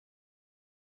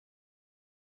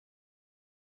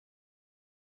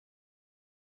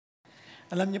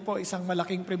Alam niyo po, isang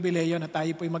malaking pribileyo na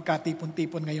tayo po'y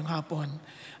magkatipon-tipon ngayong hapon.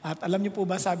 At alam niyo po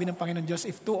ba, sabi ng Panginoon Diyos,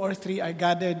 if 2 or 3 are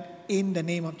gathered in the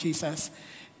name of Jesus,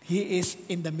 He is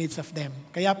in the midst of them.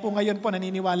 Kaya po ngayon po,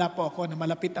 naniniwala po ako na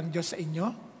malapit ang Diyos sa inyo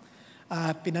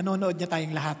at pinanonood niya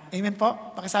tayong lahat. Amen po?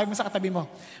 Pakisabi mo sa katabi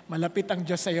mo, malapit ang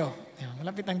Diyos sa iyo.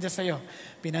 Malapit ang Diyos sa iyo.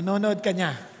 Pinanonood ka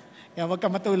niya. Kaya huwag ka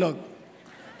matulog.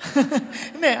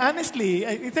 Hindi, honestly,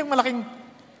 ito yung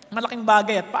malaking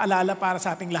bagay at paalala para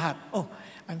sa ating lahat. Oh,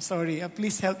 I'm sorry.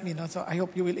 Please help me. No? So I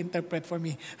hope you will interpret for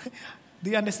me. Do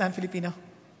you understand Filipino?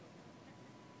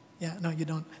 Yeah, no, you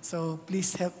don't. So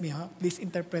please help me. Huh? Please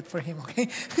interpret for him, okay?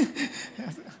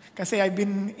 Kasi I've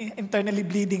been internally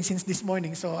bleeding since this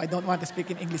morning, so I don't want to speak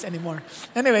in English anymore.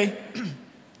 Anyway,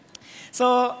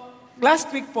 so last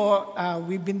week po,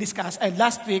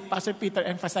 last week, Pastor Peter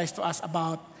emphasized to us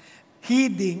about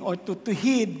heeding or to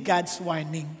heed God's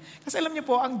warning. Kasi alam niyo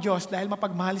po, ang Diyos, dahil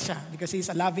mapagmahal siya, because He's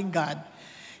a loving God,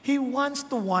 He wants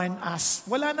to warn us.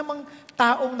 Wala namang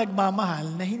taong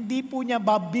nagmamahal na hindi po niya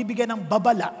bibigyan ng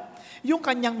babala yung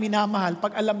kanyang minamahal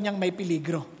pag alam niyang may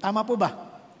peligro. Tama po ba?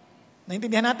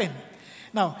 Naintindihan natin?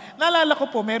 Now, naalala ko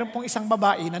po, meron pong isang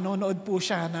babae, nanonood po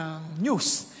siya ng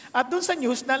news. At doon sa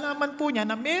news, nalaman po niya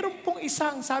na meron pong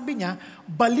isang, sabi niya,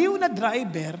 baliw na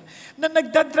driver na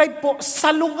nagdadrive po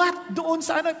salungat doon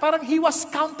sa parang he was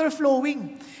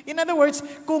counterflowing. In other words,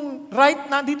 kung right,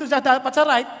 nandito siya dapat sa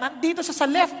right, nandito siya sa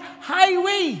left,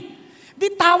 highway. Di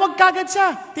tawag kagad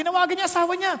siya. Tinawagan niya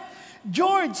asawa niya,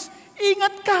 George,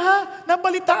 ingat ka ha,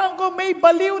 nabalitaan ko may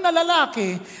baliw na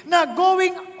lalaki na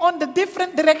going on the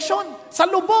different direction, sa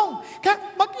lubong.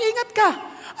 Kaya mag-ingat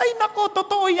ka. Ay nako,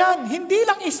 totoo yan. Hindi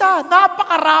lang isa,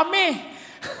 napakarami.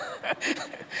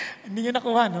 Hindi nyo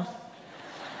nakuha, no?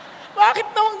 Bakit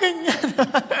naman ganyan?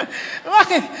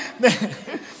 Bakit?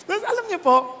 Alam niyo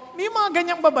po, may mga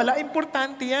ganyang babala,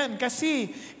 importante yan.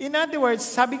 Kasi, in other words,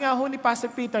 sabi nga ho ni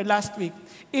Pastor Peter last week,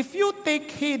 if you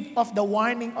take heed of the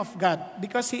warning of God,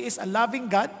 because He is a loving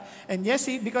God, and yes,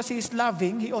 because He is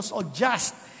loving, He also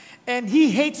just. And He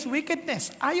hates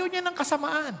wickedness. Ayaw niya ng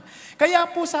kasamaan. Kaya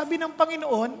po sabi ng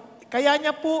Panginoon, kaya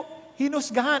niya po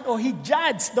hinusgahan o He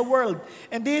judged the world.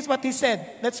 And this is what He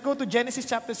said. Let's go to Genesis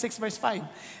chapter 6 verse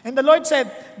 5. And the Lord said,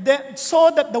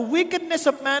 so that the wickedness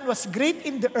of man was great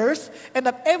in the earth, and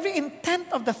that every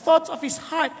intent of the thoughts of his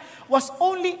heart was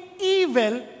only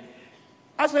evil,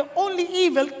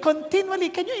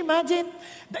 continually. Can you imagine?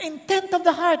 The intent of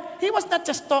the heart. He was not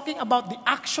just talking about the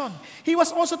action. He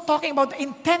was also talking about the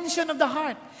intention of the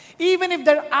heart. Even if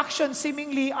their actions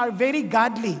seemingly are very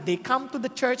godly, they come to the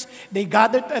church, they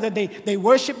gather, they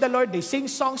worship the Lord, they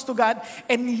sing songs to God,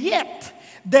 and yet,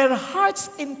 their heart's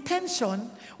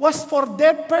intention was for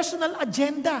their personal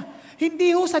agenda.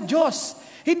 Hindi ho sa Diyos.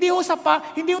 Hindi ho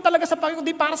talaga sa Panginoon,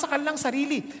 hindi para sa kanilang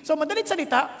sarili. So, madalit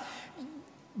salita,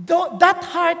 that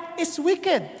heart is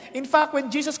wicked. In fact,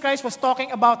 when Jesus Christ was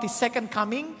talking about His second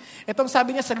coming, itong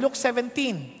sabi niya sa Luke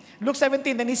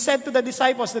 17, then He said to the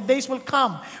disciples, the days will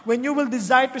come when you will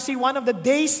desire to see one of the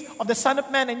days of the Son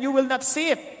of Man and you will not see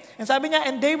it. And sabi niya,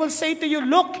 and they will say to you,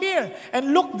 look here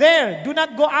and look there. Do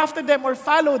not go after them or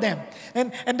follow them.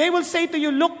 And they will say to you,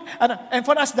 look, and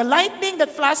for us the lightning that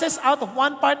flashes out of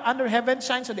one part under heaven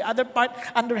shines to the other part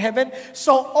under heaven.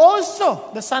 So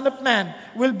also the Son of Man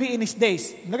will be in His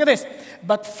days. Look at this.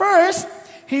 But first,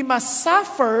 He must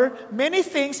suffer many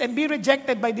things and be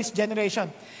rejected by this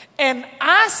generation. And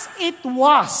as it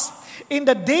was in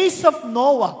the days of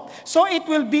Noah, so it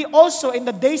will be also in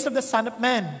the days of the Son of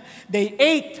Man. They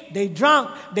ate, they drank,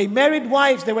 they married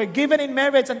wives, they were given in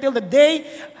marriage until the day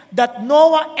that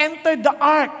Noah entered the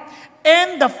ark.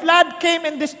 And the flood came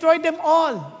and destroyed them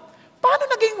all. Paano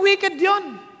naging wicked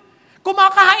yon?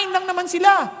 Kumakain lang naman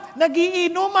sila,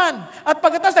 nagiinuman, at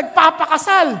pagkatapos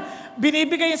nagpapakasal,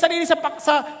 binibigay yung sarili sa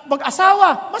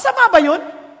mag-asawa. Masama ba yun?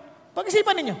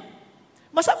 Pag-isipan ninyo.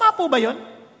 Masama po ba yun?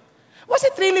 Was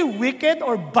it really wicked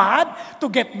or bad to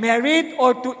get married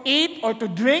or to eat or to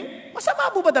drink?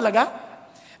 Masama po ba talaga?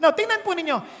 Now, tingnan po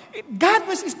ninyo. God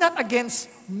is not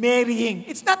against marrying.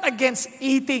 It's not against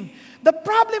eating. The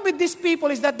problem with these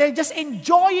people is that they're just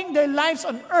enjoying their lives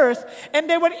on earth and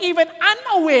they were even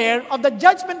unaware of the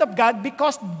judgment of God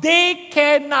because they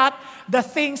care not the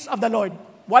things of the Lord.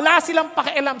 Wala silang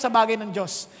pakialam sa bagay ng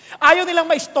Diyos. Ayaw nilang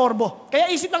maistorbo. Kaya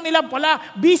isip lang nila,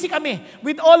 busy kami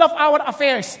with all of our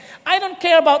affairs. I don't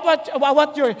care about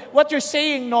what you're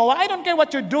saying, Noah. I don't care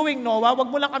what you're doing, Noah. Wag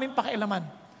mo lang kaming pakialaman.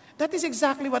 That is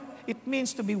exactly what it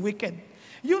means to be wicked.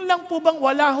 Yun lang po bang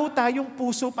wala ho tayong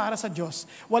puso para sa Diyos?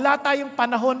 Wala tayong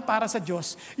panahon para sa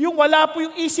Diyos? Yung wala po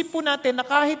yung isip po natin na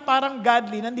kahit parang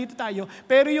godly, nandito tayo,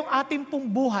 pero yung ating pong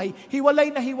buhay,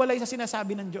 hiwalay na hiwalay sa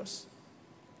sinasabi ng Diyos.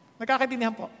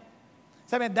 Nagkakaintindihan po?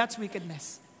 Sabi niya, that's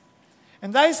wickedness.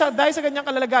 And dahil sa ganyang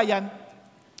kalalagayan,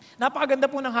 napakaganda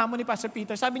po ng hamon ni Pastor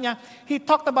Peter. Sabi niya, he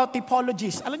talked about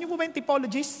typologies. Alam niyo po ba yung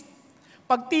typologies?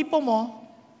 Pag tipo mo,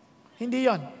 hindi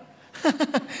yon.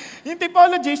 Yung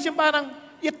typologies, yung parang,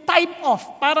 yung type of,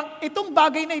 parang itong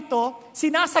bagay na ito,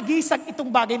 sinasagisag itong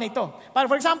bagay na ito.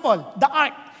 For example, the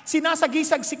ark,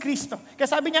 sinasagisag si Kristo. Kaya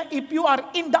sabi niya, if you are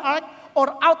in the ark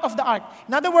or out of the ark.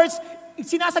 In other words,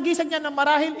 sinasagisag niya na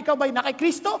marahil ikaw ba'y na kay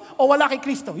Kristo o wala kay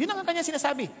Kristo. Yun ang kanya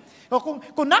sinasabi. O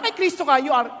kung na kay Kristo ka,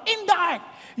 you are in the ark.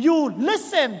 You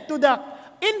listen to the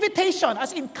invitation,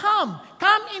 as in come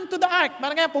into the ark.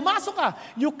 Parang kaya pumasok ka,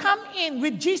 you come in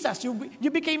with Jesus,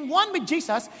 you became one with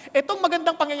Jesus, itong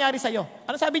magandang pangyayari sa iyo.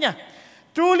 Ano sabi niya?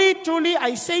 Truly, truly,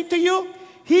 I say to you,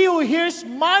 he who hears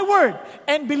my word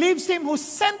and believes him who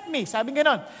sent me, sabi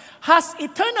ganon, has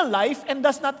eternal life and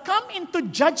does not come into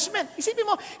judgment. Isipin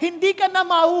mo, hindi ka na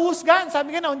mahuhusgahan,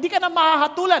 sabi ganon, hindi ka na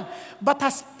mahahatulan, but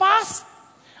has passed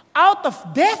out of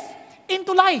death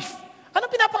into life. Ano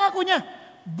pinapangako niya?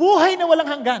 Buhay na walang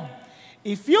hanggan.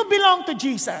 If you belong to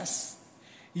Jesus,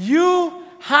 you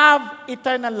have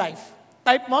eternal life.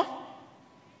 Type mo?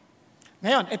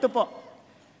 Ngayon, ito po.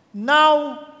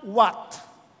 Now what?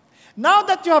 Now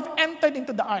that you have entered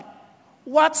into the ark,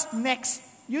 what's next?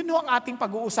 Yun ang ating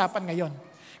pag-uusapan ngayon.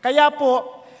 Kaya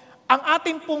po, ang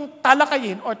ating pong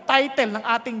talakayin or title ng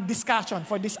ating discussion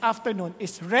for this afternoon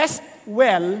is Rest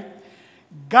Well,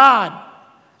 God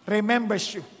Remembers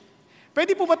You.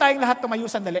 Pwede po ba tayong lahat tumayo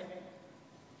sandali?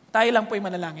 Tayo lang po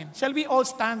yung manalangin. Shall we all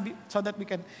stand so that we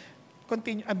can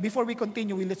continue? Before we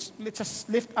continue, let's just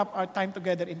lift up our time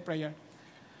together in prayer.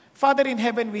 Father in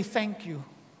heaven, we thank you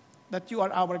that you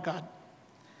are our God.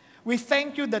 We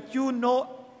thank you that you know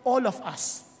all of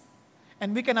us,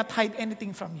 and we cannot hide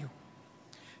anything from you.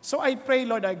 So I pray,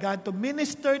 Lord our God, to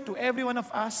minister to every one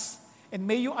of us, and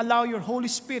may you allow your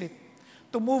Holy Spirit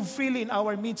to move freely in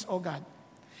our midst, O God.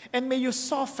 And may you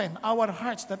soften our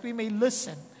hearts that we may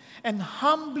listen and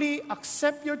humbly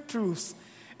accept your truth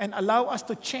and allow us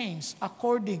to change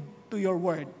according to your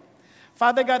word.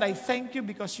 Father God, I thank you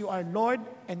because you are Lord,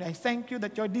 and I thank you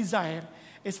that your desire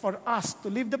is for us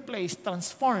to leave the place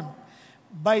transformed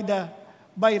by the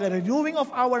renewing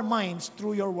of our minds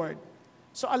through your word.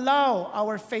 So allow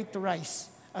our faith to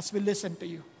rise as we listen to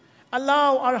you.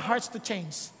 Allow our hearts to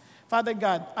change, Father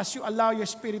God, as you allow your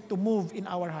Spirit to move in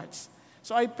our hearts.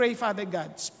 So I pray, Father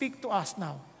God, speak to us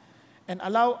now and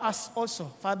allow us also,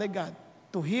 Father God,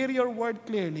 to hear your word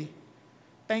clearly.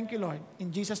 Thank you, Lord. In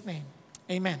Jesus' name,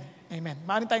 amen. Amen.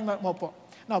 Maaari tayong maupo.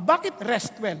 Now, bakit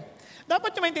rest well?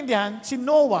 Dapat nyo maintindihan, si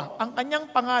Noah, ang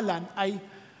kanyang pangalan ay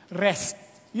rest.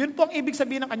 Yun po ang ibig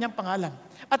sabihin ng kanyang pangalan.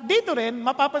 At dito rin,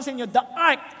 mapapansin nyo, the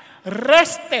ark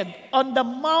rested on the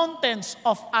mountains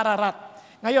of Ararat.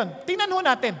 Ngayon, tingnan ho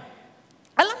natin.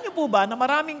 Alam nyo po ba na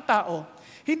maraming tao,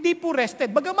 hindi po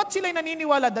rested. Bagamat sila'y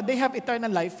naniniwala that they have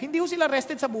eternal life, hindi po sila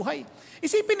rested sa buhay.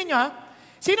 Isipin niyo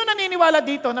sino naniniwala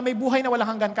dito na may buhay na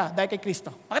walang hanggan ka dahil kay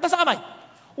Kristo? Pakita sa kamay.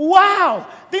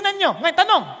 Wow! Tingnan nyo. Ngayon,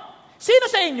 tanong. Sino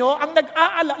sa inyo ang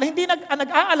hindi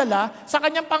nag-aalala sa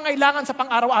kanyang pangailangan sa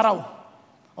pang-araw-araw?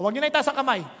 Huwag nyo na itaas ang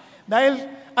kamay. Dahil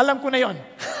alam ko na yon.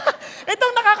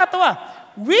 Itong nakakatawa.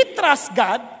 We trust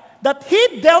God that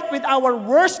He dealt with our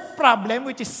worst problem,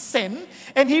 which is sin,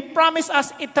 and He promised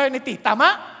us eternity.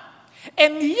 Tama?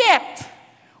 And yet,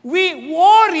 we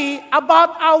worry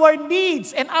about our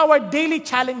needs and our daily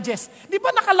challenges. Di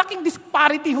ba nakalaking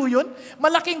disparity ho yun?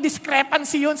 Malaking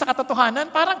discrepancy yun sa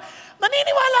katotohanan. Parang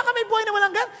naniniwala ka may buhay na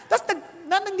walang hanggan. Tapos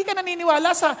hindi ka naniniwala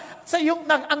sa yung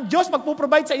ang Diyos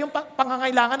magpo-provide sa iyong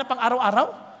pangangailangan na pang-araw-araw.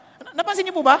 Napansin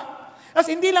niyo po ba? Tapos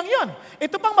hindi lang yun.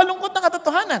 Ito pang malungkot na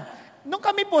katotohanan. Nung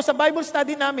kami po sa Bible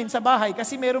study namin sa bahay,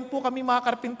 kasi meron po kami mga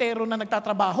karpintero na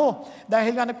nagtatrabaho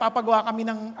dahil nga nagpapagawa kami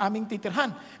ng aming titirhan.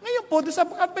 Ngayon po, doon sa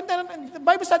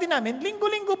Bible study namin,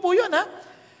 linggo-linggo po yun,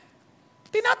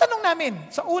 tinatanong namin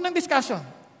sa unang discussion,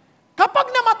 kapag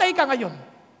namatay ka ngayon,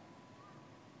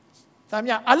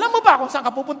 sabi niya, alam mo ba kung saan ka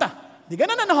pupunta? Di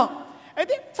ganun Eh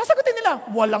di, sasagutin nila,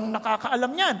 walang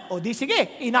nakakaalam yan. O di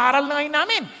sige, inaaral na ngayon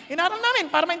namin. Inaaral namin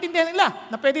para maintindihan nila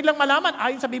na pwede lang malaman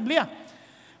ayon sa Biblia.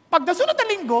 Pag nasunod na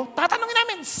linggo, tatanungin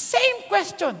namin, same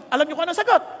question. Alam niyo kung anong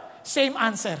sagot? Same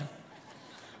answer.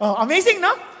 Oh, amazing,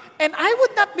 no? And I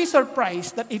would not be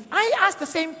surprised that if I ask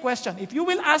the same question, if you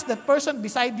will ask that person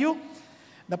beside you,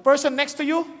 the person next to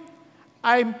you,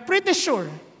 I'm pretty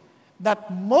sure that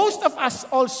most of us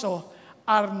also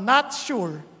are not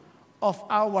sure of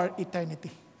our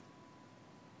eternity.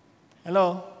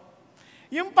 Hello?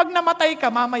 Yung pag namatay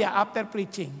ka mamaya after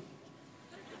preaching,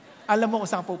 alam mo kung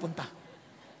saan pupunta.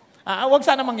 Huwag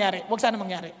sana mangyari.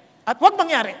 At huwag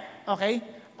mangyari. Okay?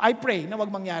 I pray na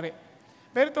wag mangyari.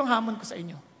 Pero itong hamon ko sa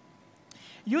inyo.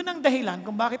 Yun ang dahilan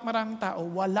kung bakit maraming tao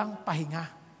walang pahinga.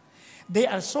 They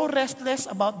are so restless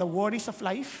about the worries of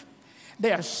life.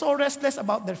 They are so restless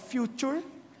about their future.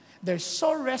 They're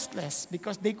so restless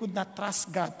because they could not trust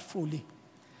God fully.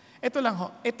 Ito lang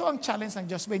ho, ito ang challenge ng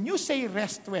Diyos. When you say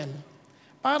rest well,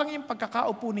 parang yung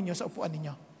pagkakaupo ninyo sa upuan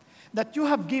ninyo, that you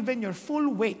have given your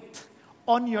full weight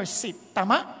on your seat.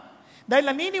 Tama? Dahil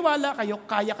naniniwala kayo,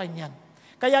 kaya kanyan.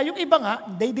 Kaya yung iba nga,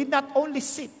 they did not only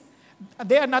sit.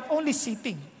 They are not only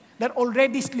sitting. They're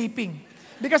already sleeping.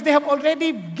 Because they have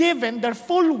already given their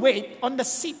full weight on the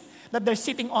seat that they're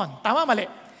sitting on. Tama, mali?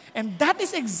 And that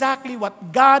is exactly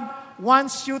what God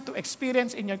wants you to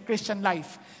experience in your Christian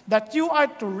life. That you are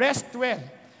to rest well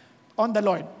on the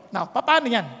Lord. Now, paano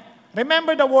yan?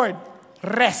 Remember the word,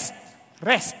 rest.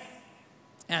 Rest.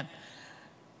 Yan.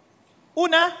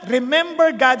 Una,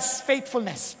 remember God's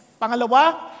faithfulness.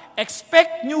 Pangalawa,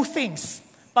 expect new things.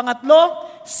 Pangatlo,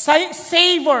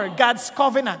 savor God's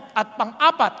covenant. At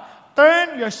pang-apat,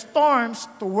 turn your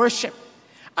storms to worship.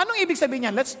 Anong ibig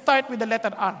sabihin niyan? Let's start with the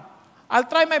letter R. I'll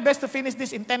try my best to finish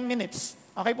this in 10 minutes.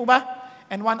 Okay po ba?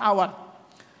 And 1 hour.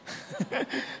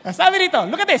 Sabi dito,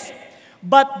 look at this.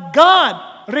 But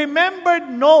God remembered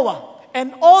Noah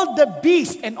and all the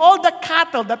beasts and all the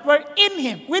cattle that were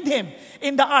with him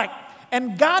in the ark.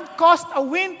 And God caused a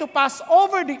wind to pass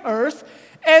over the earth,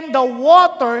 and the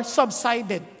water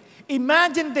subsided.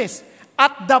 Imagine this,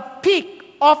 at the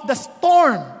peak of the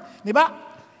storm, di ba?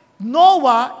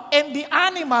 Noah and the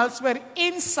animals were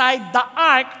inside the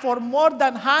ark for more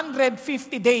than 150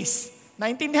 days.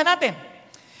 Naintindihan natin?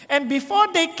 And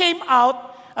before they came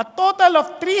out, a total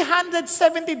of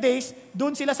 370 days,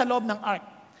 dun sila sa loob ng ark.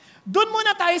 Dun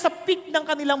muna tayo sa peak ng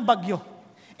kanilang bagyo.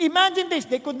 Imagine this,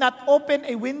 they could not open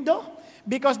a window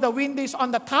because the window is on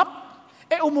the top.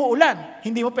 Umuulan,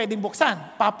 hindi mo pwedeng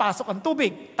buksan, papasok ang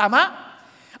tubig. Tama?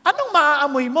 Anong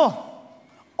maaamoy mo?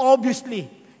 Obviously,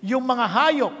 yung mga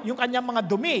hayop, yung kanyang mga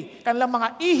dumi, kanilang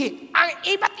mga ihi, ang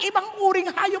iba't ibang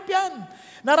uring hayop yan.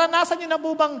 Naranasan niyo na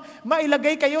bang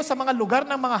mailagay kayo sa mga lugar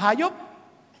ng mga hayop?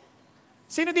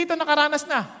 Sino dito nakaranas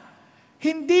na?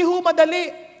 Hindi ho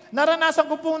madali. Naranasan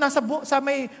ko pong sa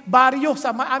may baryo,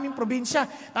 sa aming probinsya.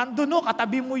 Nandun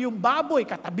katabi mo yung baboy,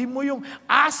 katabi mo yung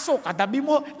aso, katabi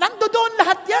mo. Nandoon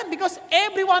lahat yan because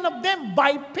every one of them,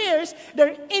 by pairs,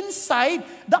 they're inside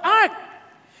the ark.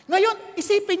 Ngayon,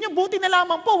 isipin nyo, buti na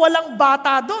lamang po, walang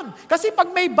bata doon. Kasi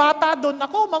pag may bata doon,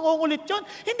 ako, mangungulit yun,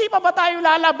 hindi pa ba tayo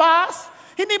lalabas?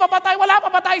 Wala pa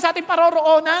ba tayo sa ating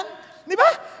paroroonan? Di ba?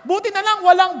 Buti na lang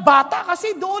walang bata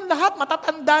kasi doon lahat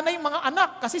matatanda na yung mga anak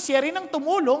kasi siya rin ang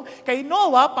tumulong kay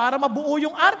Noah para mabuo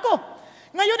yung arko.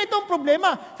 Ngayon itong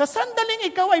problema, sa sandaling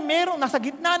ikaw ay merong nasa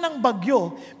gitna ng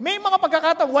bagyo, may mga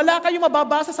pagkakataon, wala kayong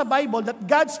mababasa sa Bible that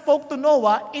God spoke to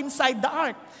Noah inside the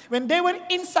ark. When they were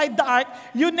inside the ark,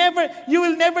 you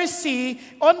will never see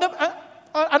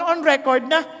on record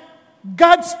na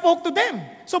God spoke to them.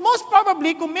 So most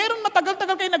probably, kung meron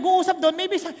matagal-tagal kayo nag-uusap doon,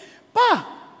 maybe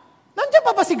nandiyan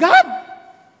pa ba si God?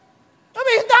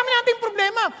 Ang dami nating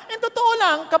problema. And totoo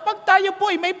lang, kapag tayo po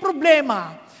ay may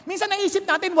problema, minsan naisip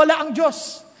natin wala ang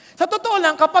Diyos. Sa totoo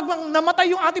lang, kapag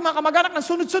namatay yung ating mga kamag-anak ng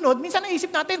sunod-sunod, minsan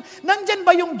naisip natin, nandyan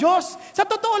ba yung Diyos? Sa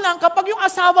totoo lang, kapag yung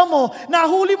asawa mo,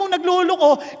 nahuli mong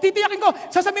nagluloko, titiyakin ko,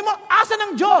 sasabihin mo, asa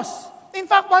ng Diyos? In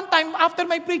fact, one time, after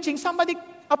my preaching, somebody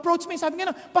approached me, sabi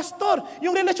nga, Pastor,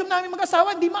 yung relasyon namin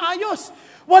mag-asawa, hindi maayos.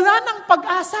 Wala nang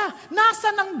pag-asa.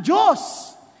 Nasa ng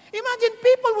Diyos? Imagine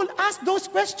people will ask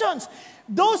those questions.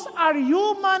 Those are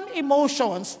human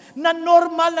emotions na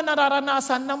normal na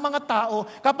nararanasan ng mga tao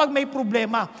kapag may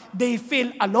problema. They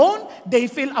feel alone, they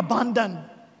feel abandoned.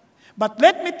 But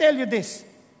let me tell you this.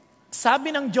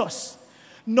 Sabi ng Diyos,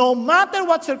 no matter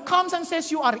what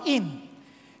circumstances you are in,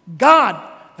 God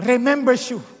remembers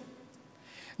you.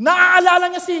 Naaalala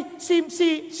niya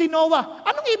si Noah.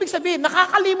 Anong ibig sabihin?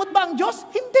 Nakakalimot ba ang Diyos?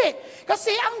 Hindi. Kasi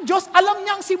ang Diyos, alam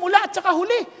niya ang simula at saka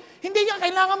huli. Hindi niya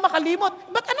kailangan makalimot.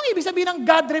 But anong ibig sabihin ng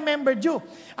God remembered you?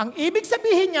 Ang ibig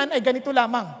sabihin niyan ay ganito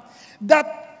lamang. That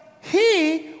He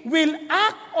will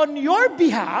act on your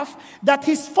behalf, that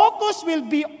His focus will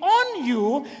be on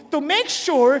you to make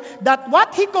sure that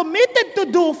what He committed to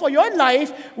do for your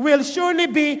life will surely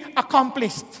be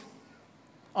accomplished.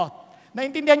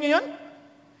 Naintindihan niyo yun?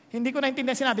 Hindi ko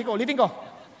naintindihan sinabi ko. Ulitin ko.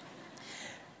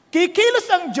 Kikilos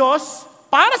ang Diyos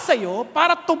para sa iyo,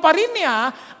 para tuparin niya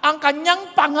ang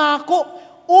kanyang pangako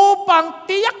upang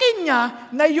tiyakin niya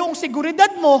na yung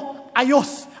seguridad mo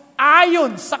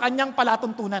ayon sa kanyang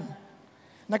palatuntunan.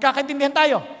 Nagkakaintindihan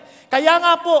tayo? Kaya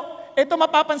nga po, ito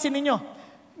mapapansin ninyo.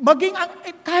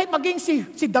 Kahit maging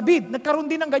si David, nagkaroon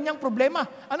din ng ganyang problema.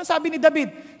 Ano sabi ni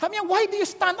David? Sabi niya, why do you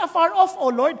stand afar off,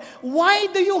 O Lord? Why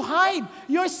do you hide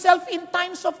yourself in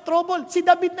times of trouble? Si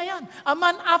David na yan, a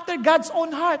man after God's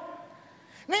own heart.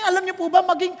 Ngayon, alam niyo po ba,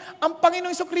 maging ang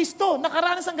Panginoong Jesucristo,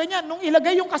 nakaranas ng ganyan, nung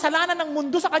ilagay yung kasalanan ng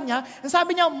mundo sa Kanya,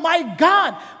 sabi niya, my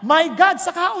God,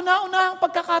 sa kauna-unahang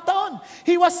pagkakataon,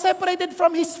 He was separated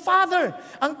from His Father.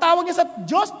 Ang tawag niya sa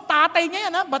Diyos, tatay niya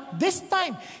yan, but this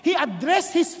time, He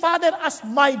addressed His Father as,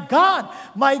 my God,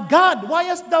 why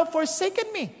hast thou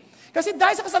forsaken me? Kasi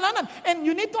dahil sa kasalanan, and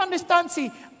you need to understand,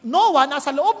 si Noah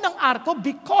nasa loob ng arko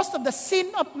because of the sin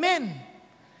of men.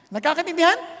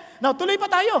 Nakakaintindihan? Now, tuloy pa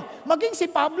tayo. Maging si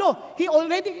Pablo, he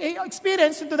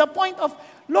experienced to the point of,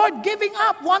 Lord, giving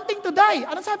up, wanting to die.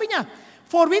 Anong sabi niya?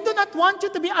 For we do not want you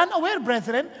to be unaware,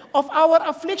 brethren, of our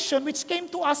affliction which came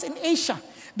to us in Asia,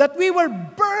 that we were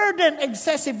burdened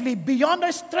excessively beyond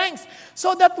our strength,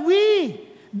 so that we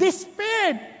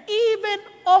despaired even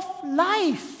of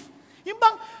life. Yung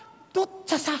bang,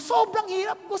 sa sobrang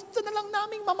hirap, gusto na lang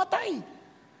naming mamatay.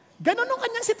 Ganon ang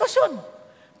kanyang sitwasyon.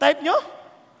 Type nyo?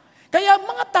 Kaya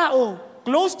mga tao,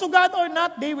 close to God or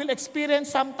not, they will experience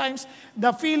sometimes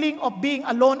the feeling of being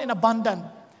alone and abandoned.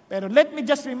 Pero let me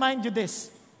just remind you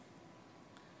this.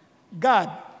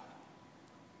 God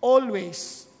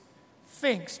always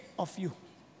thinks of you.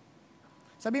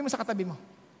 Sabihin mo sa katabi mo,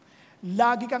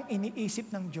 lagi kang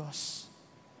iniisip ng Diyos.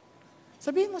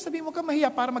 Sabihin mo ka mahiya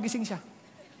para magising siya.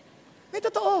 May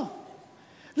totoo.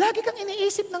 Lagi kang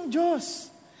iniisip ng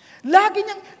Diyos. Lagi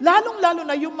niyang, lalong-lalo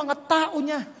na yung mga tao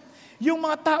niya. Yung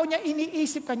mga tao niya,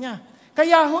 iniisip ka niya.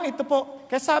 Kaya ito po,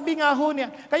 kaya sabi nga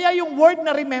niya, kaya yung word na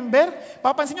remember,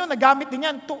 papansin nyo, nagamit din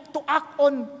yan to act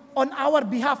on our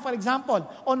behalf, for example,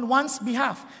 on one's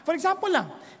behalf. For example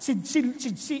lang,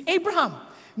 si Abraham,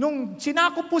 nung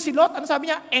sinakop po si Lot, ano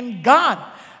sabi niya? And God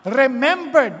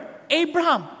remembered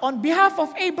Abraham. On behalf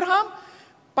of Abraham,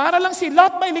 para lang si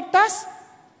Lot mailigtas,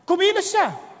 kumilos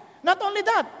siya. Not only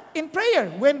that, in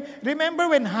prayer, remember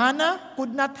when Hannah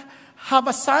could not have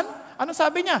a son, ano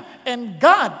sabi niya? And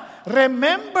God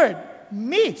remembered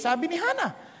me, sabi ni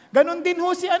Hannah. Ganon din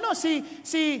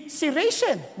si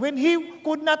Rachel when he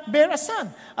could not bear a son.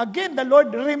 Again, the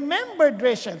Lord remembered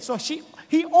Rachel. So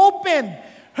he opened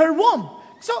her womb.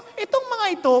 So itong mga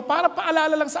ito, para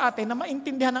paalala lang sa atin na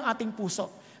maintindihan ng ating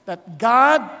puso that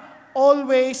God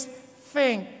always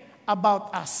think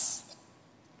about us.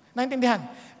 Naintindihan?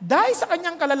 Dahil sa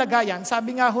kanyang kalalagayan,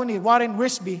 sabi nga ni Warren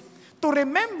Wiersbe, to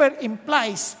remember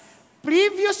implies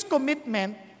previous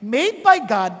commitment made by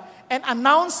God and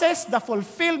announces the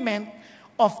fulfillment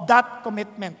of that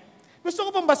commitment. Gusto ko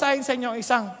pong basahin sa inyo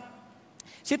isang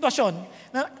sitwasyon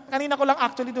na kanina ko lang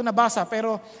actually ito nabasa,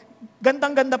 pero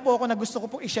gandang-ganda po ako na gusto ko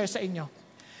pong i-share sa inyo.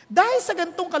 Dahil sa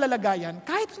gantong kalalagayan,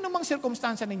 kahit anumang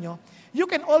sirkumstansya ninyo, you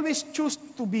can always choose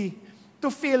to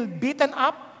feel beaten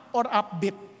up or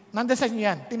upbeat. Nandiyan sa inyo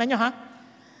yan. Tingnan nyo ha.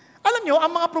 Alam nyo,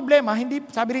 ang mga problema,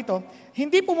 sabi rito,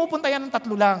 hindi pumupunta yan ng 3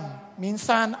 lang.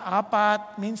 Minsan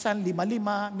 4, minsan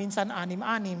 5, minsan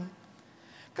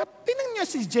 6. Tingnan nyo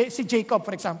si Jacob,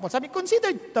 for example. Sabi,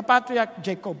 consider the patriarch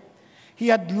Jacob. He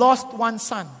had lost one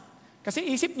son. Kasi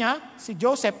isip niya, si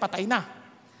Joseph patay na.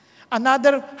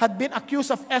 Another had been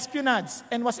accused of espionage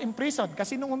and was imprisoned.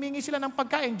 Kasi nung humingi sila ng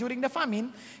pagkain during the famine,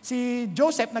 si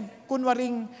Joseph,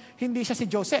 nagkunwaring hindi siya si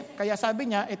Joseph. Kaya sabi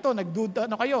niya, ito,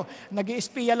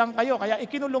 nag-i-espiya lang kayo. Kaya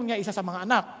ikinulong niya isa sa mga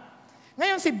anak.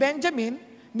 Ngayon si Benjamin,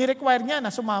 ni-require niya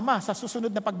na sumama sa susunod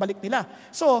na pagbalik nila.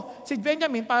 So, si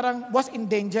Benjamin parang was in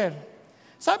danger.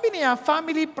 Sabi niya,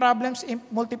 family problems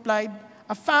multiplied,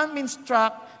 a famine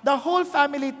struck, the whole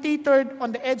family teetered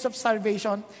on the edge of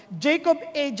starvation. Jacob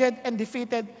aged and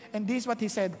defeated, and this is what he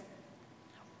said,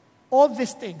 all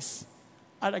these things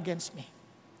are against me.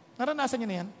 Naranasan niyo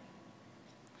na yan?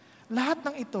 Lahat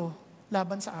ng ito,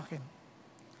 laban sa akin.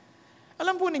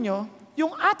 Alam po ninyo,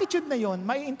 yung attitude na yon,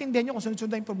 maiintindihan niyo kung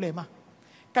sunod-sunod yung problema.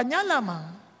 Kanya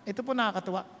lamang, ito po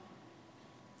nakakatuwa.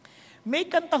 May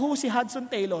kanta si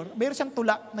Hudson Taylor, mayroon siyang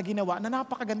tula na ginawa na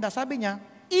napakaganda. Sabi niya,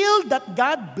 ill that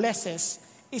God blesses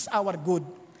is our good,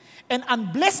 and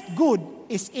unblessed good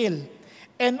is ill.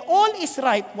 And all is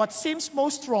right what seems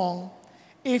most wrong,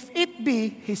 if it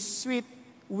be His sweet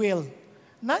will.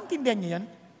 Naintindihan niyo yan?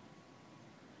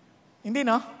 Hindi,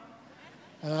 no?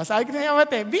 Sabi ko niya,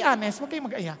 be honest, huwag kayong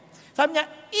mag-aya. Sabi niya,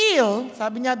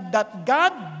 sabi niya, that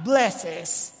God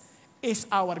blesses is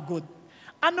our good.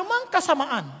 Anumang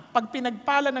kasamaan, pag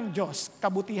pinagpala ng Diyos,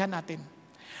 kabutihan natin.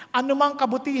 Anumang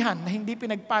kabutihan na hindi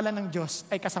pinagpala ng Diyos,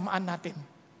 ay kasamaan natin.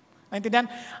 Naintindihan?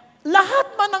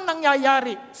 Lahat man ang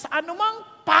nangyayari sa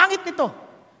anumang pangit nito,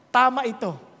 tama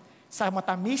ito sa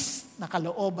matamis na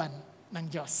kalooban ng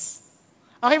Diyos.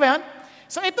 Okay ba yan?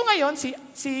 So ito ngayon,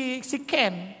 si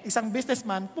Ken, isang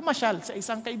businessman, pumasyal sa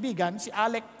isang kaibigan, si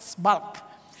Alex Balk.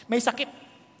 May sakit.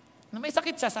 May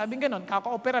sakit siya, sabing ganon,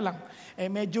 kaka-opera lang.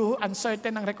 Medyo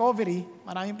uncertain ang recovery,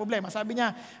 maraming problema. Sabi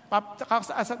niya,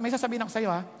 may sasabihin ako sa iyo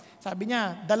ha, sabi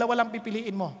niya, dalawa lang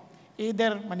pipiliin mo.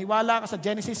 Either maniwala ka sa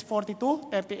Genesis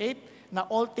 42:38 na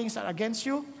all things are against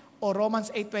you, or Romans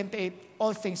 8:28,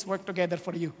 all things work together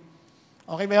for you.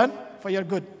 Okay ba yun? For your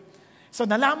good. So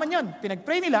nalaman yun,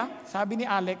 pinag-pray nila, sabi ni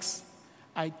Alex,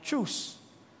 I choose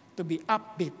to be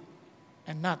upbeat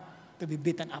and not to be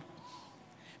beaten up.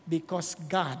 Because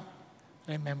God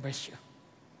remembers you.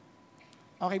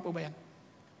 Okay po ba yan?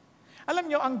 Alam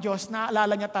nyo, ang Diyos,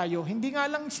 naalala niya tayo, hindi nga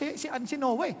lang si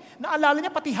Noah, naalala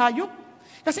niya pati hayop.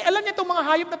 Kasi alam niya itong mga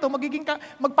hayop na ito,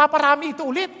 magpaparami ito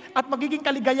ulit at magiging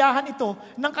kaligayahan ito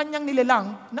ng kanyang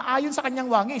nilalang na ayon sa kanyang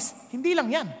wangis. Hindi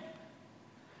lang yan.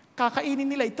 Kakainin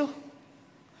nila ito.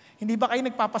 Hindi ba kayo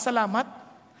nagpapasalamat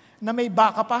na may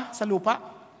baka pa sa lupa?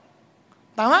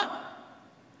 Tama?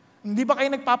 Hindi ba kayo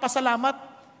nagpapasalamat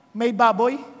may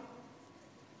baboy?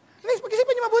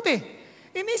 Pag-isipan niyo mabuti.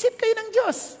 Inisip kayo ng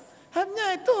Diyos. Sabi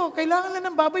niya, ito, kailangan lang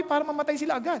ng baboy para mamatay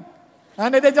sila agad.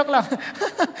 Hindi, joke lang.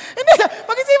 Hindi,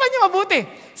 pag-isipan niyo mabuti.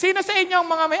 Sino sa inyo ang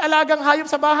mga may alagang hayop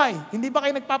sa bahay? Hindi ba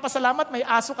kayo nagpapasalamat? May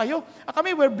aso kayo?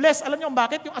 Kami, we're blessed. Alam niyo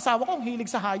bakit? Yung asawa ko, hilig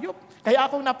sa hayop. Kaya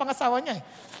ako napangasawa niya.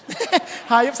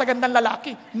 Hayop sa gandang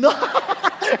lalaki. No.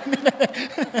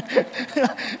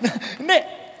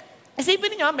 Hindi.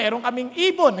 Isipin niyo, meron kaming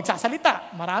ibon,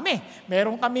 nagsasalita, marami.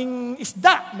 Meron kaming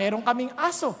isda, meron kaming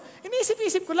aso.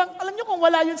 Iniisip-isip ko lang, alam niyo kung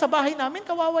wala yun sa bahay namin,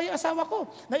 kawawa yung asawa ko.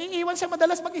 Naiiwan siya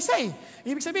madalas mag-isa eh.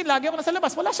 Ibig sabihin, lagi ako nasa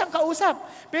labas, wala siyang kausap.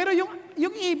 Pero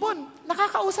yung ibon,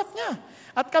 nakakausap niya.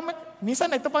 At minsan,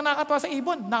 ito pang nakakatawa sa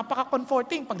ibon,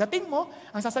 napaka-comforting. Pagdating mo,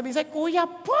 ang sasabihin sa'yo, Kuya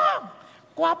Pam,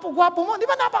 gwapo-gwapo mo. Di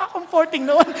ba napaka-comforting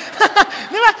noon?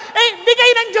 Di ba?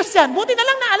 Bigay ng Diyos yan. Buti na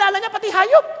lang naalala niya pati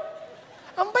hayop.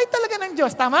 Ang bait talaga ng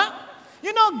Diyos, tama?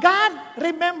 You know, God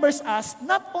remembers us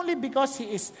not only because He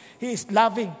is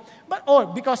loving, or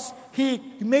because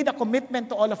He made a commitment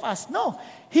to all of us. No,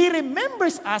 He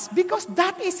remembers us because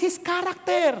that is His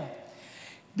character.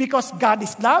 Because God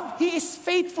is love, He is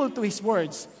faithful to His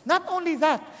words. Not only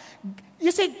that,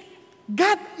 you see,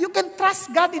 God, you can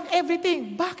trust God in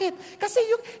everything. Bakit? Kasi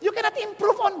you cannot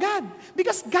improve on God.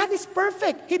 Because God is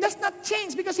perfect. He does not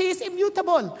change because He is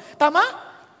immutable. Tama?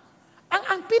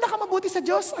 Ang pinakamabuti sa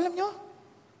Diyos, alam nyo,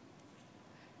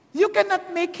 you cannot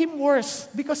make Him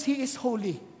worse because He is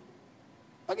holy.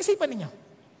 Pag-isipan ninyo.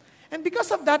 And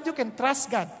because of that, you can trust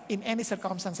God in any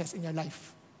circumstances in your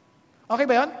life. Okay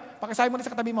ba yun? Pakisabi mo na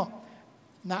sa katabi mo,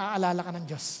 naaalala ka ng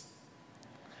Diyos.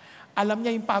 Alam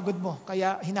niya yung pagod mo,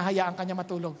 kaya hinahayaan ka niya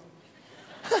matulog.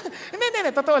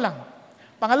 Hindi, totoo lang.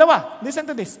 Pangalawa, listen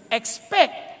to this,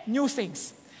 expect new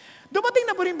things. Dumating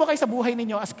na rin ba kayo sa buhay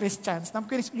ninyo as Christians, na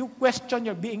you question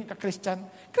your being a Christian?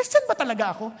 Christian ba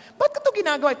talaga ako? Ba't ko ito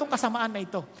ginagawa, itong kasamaan na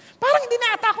ito? Parang hindi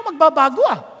na ata ako magbabago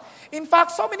In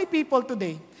fact, so many people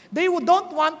today, they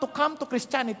don't want to come to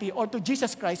Christianity or to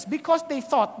Jesus Christ because they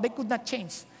thought they could not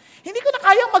change. Hindi ko na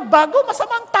kayang magbago,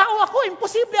 masamang tao ako,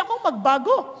 imposible akong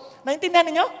magbago. Naintindihan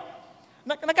ninyo?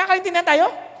 Nagkakaintindihan tayo?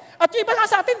 At yung iba nga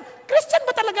sa atin, Christian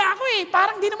ba talaga ako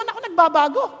Parang di naman ako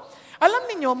nagbabago.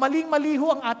 Alam niyo, maling-maliho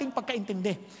ang ating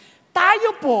pagkaintindi.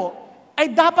 Tayo po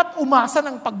ay dapat umasa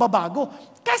ng pagbabago.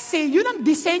 Kasi yun ang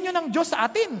disenyo ng Diyos sa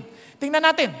atin. Tingnan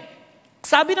natin.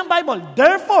 Sabi ng Bible,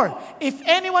 therefore, if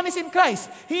anyone is in Christ,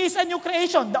 he is a new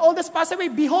creation. The old has passed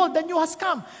away. Behold, the new has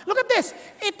come. Look at this.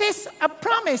 It is a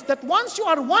promise that once you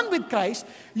are one with Christ,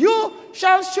 you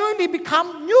shall surely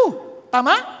become new.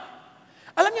 Tama?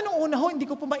 Alam niyo, nung una hindi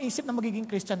ko po maisip na magiging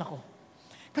Christian ako.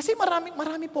 Kasi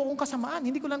marami po akong kasamaan.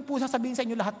 Hindi ko lang po sasabihin sa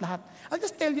inyo lahat-lahat. I'll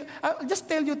just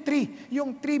tell you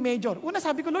yung three major. Una,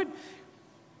 sabi ko, Lord,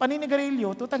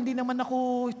 paninigarilyo, total di naman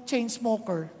ako chain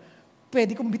smoker.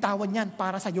 Pwede kong bitawan yan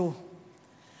para sa'yo.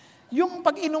 Yung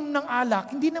pag-inom ng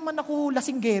alak, hindi naman ako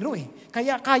lasinggero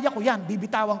Kaya kaya ko yan,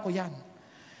 bibitawan ko yan.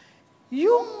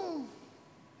 Yung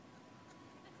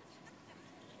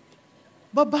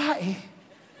babae,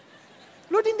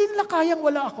 Lord, hindi nila kayang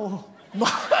wala ako.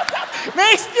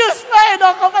 May excuse pa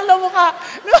no? Kapal na mukha.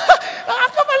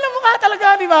 Kapal na mukha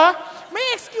talaga, di ba?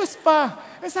 May excuse pa.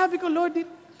 Sabi ko, Lord,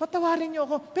 patawarin niyo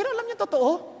ako. Pero alam niyo,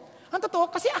 totoo? Ang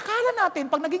totoo, kasi akala natin,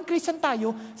 pag naging Christian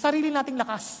tayo, sarili nating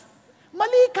lakas.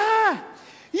 Mali ka.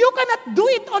 You cannot do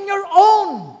it on your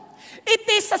own. It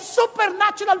is a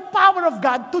supernatural power of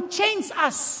God to change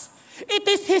us. It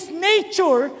is His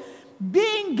nature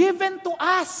being given to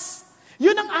us.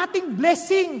 Yun ang ating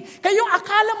blessing. Kaya yung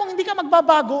akala mong hindi ka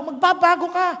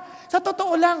magbabago ka. Sa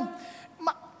totoo lang,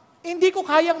 Hindi ko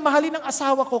kayang mahalin ang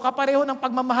asawa ko kapareho ng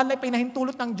pagmamahal na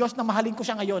pinahintulot ng Diyos na mahalin ko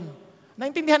siya ngayon.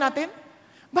 Naintindihan natin?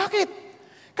 Bakit?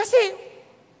 Kasi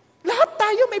lahat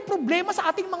tayo may problema sa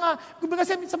ating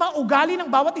sa mga ugali ng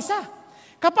bawat isa.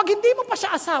 Kapag hindi mo pa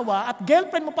siya asawa at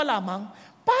girlfriend mo pa lamang,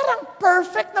 parang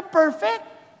perfect na perfect.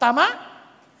 Tama?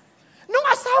 Nung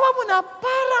asawa mo na,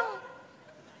 parang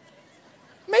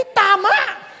may tama.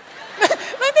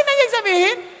 Naintindihan niyo yung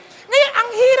sabihin? Ngayon, ang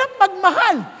hirap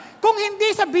magmahal kung hindi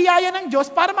sa biyaya ng Diyos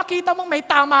para makita mong may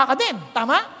tama ka din.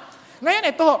 Tama? Ngayon,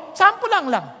 ito, sample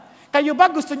lang. Kayo ba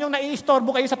gusto nyong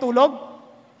naiistorbo kayo sa tulog?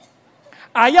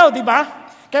 Ayaw, di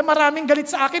ba? Kaya maraming galit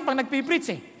sa akin pag nagpipreach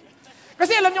eh.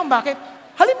 Kasi alam niyo bakit?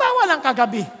 Halimbawa lang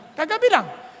kagabi lang,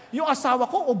 yung asawa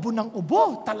ko ubo ng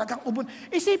ubo, talagang ubo.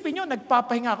 Isipin niyo,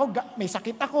 nagpapahinga ako, may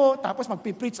sakit ako, tapos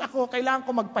magpipreach ako, kailangan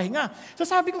ko magpahinga. So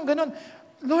sabi kong ganun,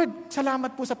 Lord,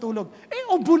 salamat po sa tulog.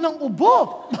 Ubo ng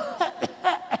ubo.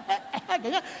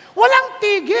 Ganyan. Walang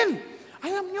tigil.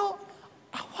 Alam nyo,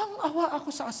 awang-awa ako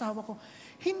sa asawa ko.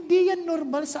 Hindi yan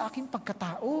normal sa aking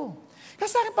pagkatao. Kasi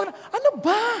sa akin, ano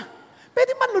ba?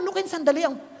 Pwede man lunukin sandali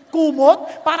ang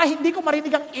kumot para hindi ko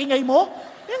marinig ang ingay mo?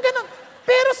 Yung ganun.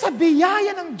 Pero sa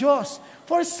biyaya ng Diyos,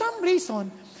 for some reason,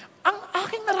 ang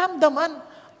aking naramdaman,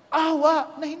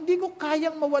 awa na hindi ko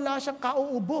kayang mawala siyang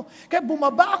kauubo. Kaya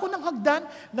bumaba ako ng hagdan,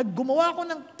 naggumawa ako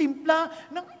ng timpla,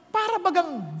 ng para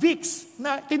bagang Vicks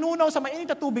na tinunaw sa mainit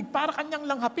na tubig para kanyang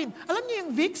langhapin. Alam niyo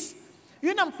yung Vicks?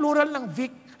 Yun ang plural ng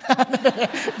Vic.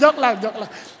 joke lang.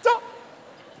 So,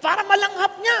 para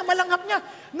malanghap niya.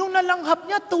 Nung nalanghap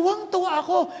niya, tuwang-tuwa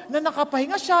ako na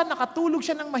nakapahinga siya, nakatulog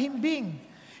siya ng mahimbing.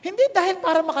 Hindi dahil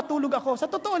para makatulog ako. Sa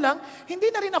totoo lang,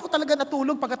 hindi na rin ako talaga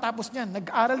natulog pagkatapos niyan.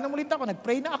 Nag-aral na ulit ako,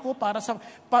 nag-pray na ako para sa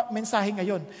mensahe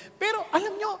ngayon. Pero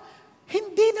alam nyo,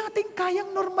 hindi natin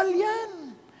kayang normal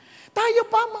yan. Tayo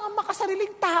pa mga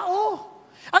makasariling tao.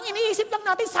 Ang iniisip lang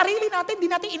natin, sarili natin, hindi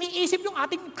natin iniisip yung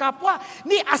ating kapwa.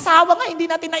 Ni asawa nga, hindi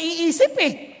natin naiisip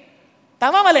eh.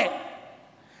 Tama, mali?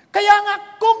 Kaya nga,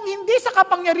 kung hindi sa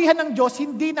kapangyarihan ng Diyos,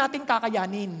 hindi natin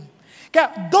kakayanin.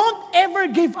 Kaya, don't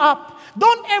ever give up.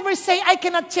 Don't ever say, I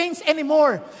cannot change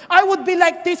anymore. I would be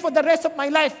like this for the rest of my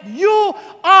life. You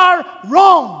are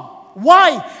wrong.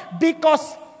 Why?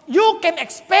 Because you can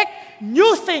expect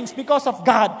new things because of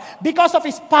God, because of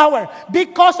His power,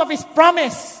 because of His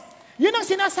promise. Yun ang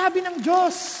sinasabi ng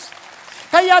Diyos.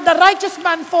 Kaya the righteous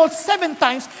man falls 7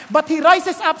 times, but he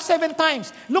rises up 7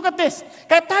 times. Look at this.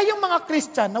 Kaya tayong mga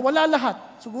Christian, na wala lahat,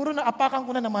 siguro na apakan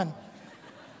ko na naman.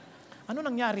 Ano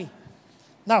nangyari?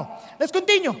 Now, let's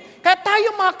continue. Kaya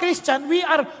tayong mga Christian, we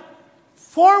are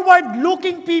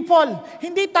forward-looking people.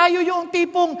 Hindi tayo yung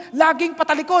tipong laging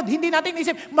patalikod. Hindi natin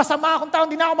isip, masama akong tao,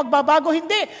 hindi na ako magbabago.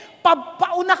 Hindi.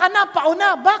 Pauna ka na, pauna.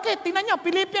 Bakit? Tingnan nyo,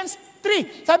 Philippians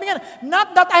 3. Sabi nga,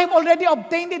 not that I have already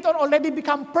obtained it or already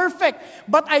become perfect,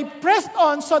 but I pressed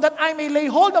on so that I may lay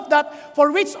hold of that for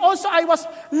which also I was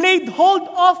laid hold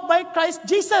of by Christ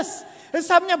Jesus. And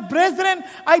sabi niya, brethren,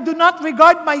 I do not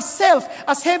regard myself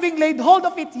as having laid hold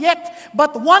of it yet,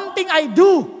 but one thing I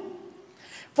do,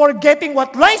 forgetting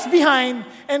what lies behind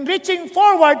and reaching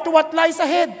forward to what lies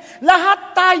ahead.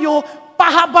 Lahat tayo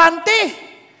pahabante.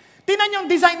 Tingnan yung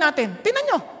design natin. Tingnan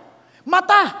nyo.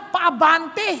 Mata,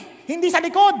 paabante. Hindi sa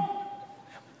likod.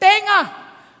 Tenga,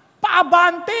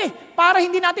 paabante. Para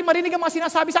hindi natin marinig ang mga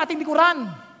sinasabi sa ating likuran.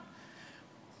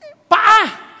 Paa,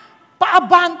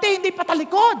 paabante, hindi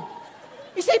patalikod.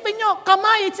 Isipin nyo,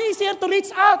 kamay, it's easier to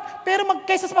reach out. Pero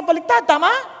kaysa sa pabaliktad,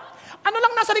 tama? Ano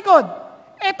lang nasa likod?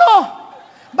 Ito.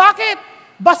 Bakit?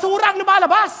 Basura ang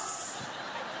lumalabas.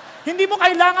 Hindi mo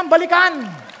kailangan balikan.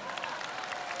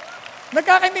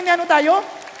 Nagkakaintindihan tayo?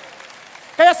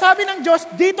 Kaya sabi ng Diyos,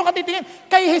 dito ka titingin.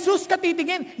 Kay Jesus ka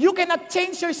titingin. You cannot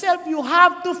change yourself. You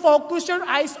have to focus your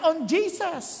eyes on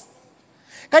Jesus.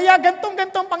 Kaya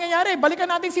gantong-gantong pangyayari.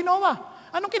 Balikan natin si Noah.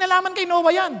 Anong kinalaman kay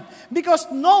Noah yan? Because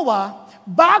Noah,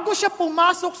 bago siya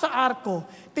pumasok sa arko,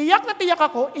 tiyak na tiyak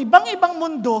ako, ibang-ibang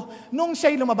mundo nung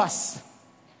siya'y lumabas.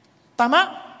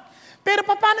 Tama? Pero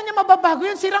paano niya mababago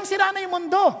yun? Sirang-sira na yung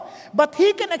mundo. But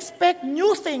he can expect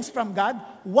new things from God.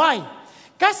 Why?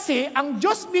 Kasi ang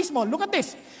Diyos mismo, look at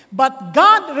this. But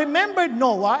God remembered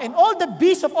Noah and all the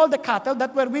beasts of all the cattle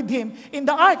that were with him in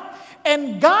the ark.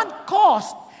 And God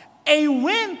caused a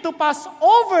wind to pass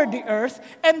over the earth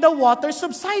and the water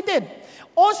subsided.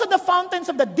 Also the fountains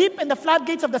of the deep and the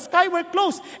floodgates of the sky were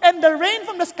closed and the rain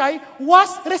from the sky was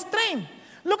restrained.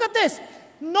 Look at this.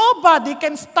 Nobody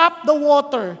can stop the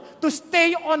water to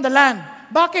stay on the land.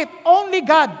 Bakit? Only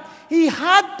God. He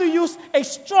had to use a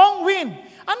strong wind.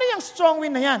 Ano yung strong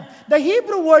wind na yan? The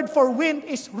Hebrew word for wind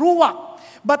is ruach.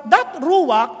 But that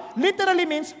ruach literally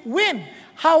means wind.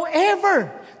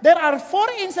 However, there are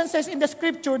 4 instances in the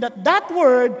scripture that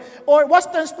word or was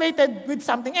translated with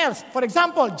something else. For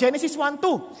example, Genesis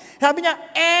 1:2. Sabi niya,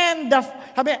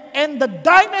 and the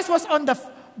darkness was on the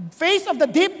face of the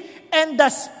deep, and the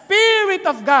Spirit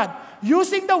of God,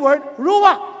 using the word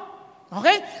ruach.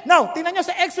 Okay? Now, tingnan nyo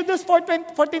sa Exodus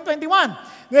 14:21.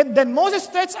 Then Moses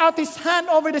stretched out his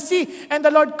hand over the sea, and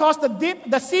the Lord caused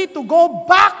the sea to go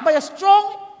back by a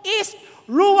strong east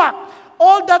ruach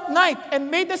all that night, and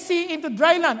made the sea into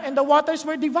dry land, and the waters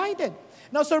were divided.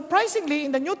 Now, surprisingly,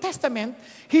 in the New Testament,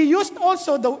 he used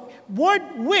also the word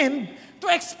wind to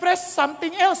express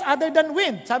something else other than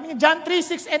wind. Sabi niya, John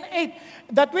 3:6 and 8,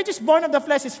 that which is born of the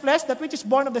flesh is flesh, that which is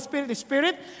born of the spirit is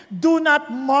spirit. Do not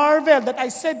marvel that I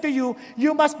said to you,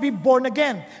 you must be born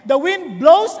again. The wind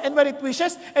blows and where it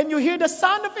wishes, and you hear the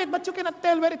sound of it, but you cannot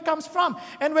tell where it comes from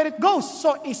and where it goes.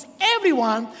 So is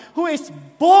everyone who is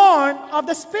born of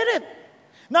the Spirit.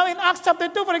 Now in Acts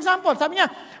chapter 2, for example, sabi niya,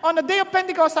 on the day of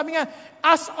Pentecost, sabi niya,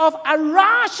 as of a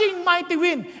rushing mighty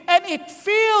wind, and it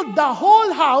filled the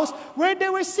whole house where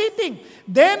they were sitting.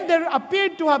 Then there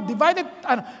appeared to have divided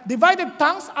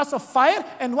tongues as of fire,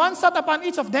 and one sat upon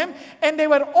each of them, and they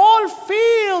were all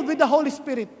filled with the Holy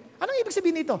Spirit. Anong ibig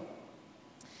sabihin nito?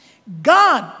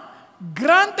 God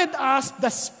granted us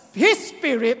His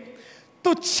Spirit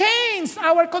to change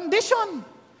our condition.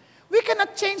 We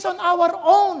cannot change on our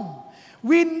own.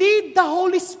 We need the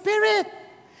Holy Spirit.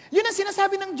 Yun ang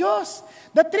sinasabi ng Diyos.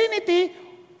 The Trinity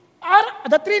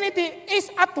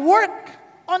is at work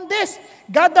on this.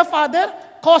 God the Father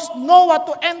caused Noah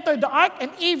to enter the ark and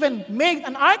even made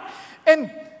an ark. And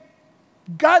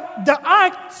God, the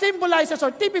ark symbolizes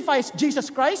or typifies Jesus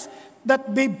Christ that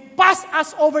may pass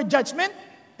us over judgment.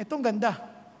 Itong ganda.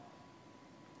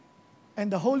 And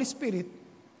the Holy Spirit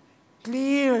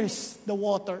clears the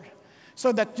water so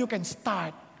that you can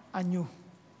start anew.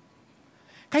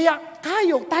 Kaya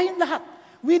tayong lahat,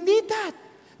 we need that.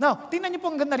 Now, tingnan niyo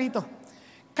po ang ganda rito.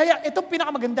 Kaya itong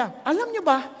pinakamaganda. Alam niyo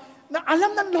ba, na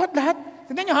alam ng lahat?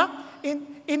 Tingnan niyo ha,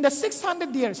 in the 600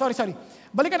 years, sorry,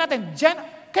 balikan natin,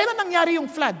 kailan nangyari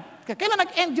yung flood? Kailan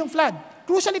nag-end yung flood?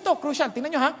 Crucial ito, crucial. Tingnan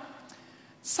niyo ha.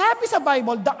 Sabi sa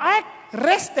Bible, the ark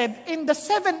rested in the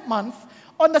 7th month,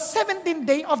 on the 17th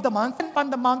day of the month,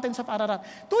 upon the mountains of Ararat.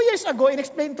 2 years ago,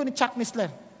 in-explain to ni Chuck Missler.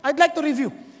 I'd like to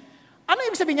review. Ano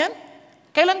ibig sabihin yan?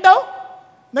 Kailan daw?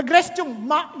 Nag-rest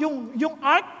yung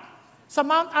ark sa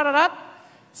Mount Ararat?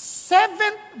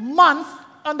 7th month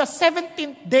on the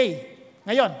 17th day.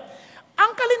 Ngayon,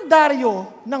 ang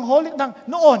kalendaryo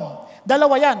noon,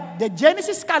 dalawa yan. The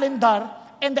Genesis calendar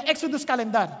and the Exodus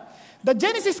calendar. The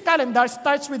Genesis calendar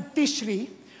starts with Tishri,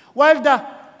 while the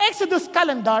Exodus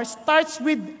calendar starts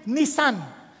with Nisan.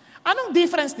 Anong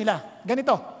difference nila?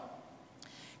 Ganito.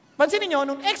 Pansinin nyo,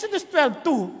 nung Exodus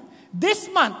 12:2,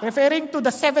 this month, referring to the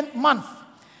 7th month,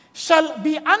 shall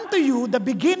be unto you the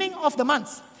beginning of the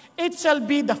months. It shall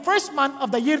be the first month of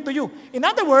the year to you. In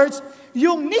other words,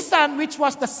 yung Nisan, which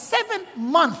was the 7th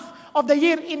month of the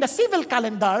year in the civil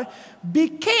calendar,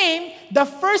 became the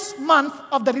first month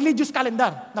of the religious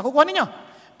calendar. Nakukuha ninyo?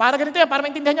 Para ganito yan, para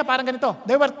maintindihan nyo, parang ganito.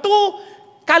 There were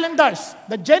 2 calendars.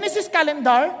 The Genesis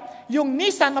calendar, yung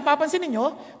Nisan, mapapansin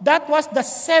ninyo, that was the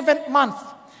 7th month.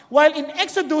 While in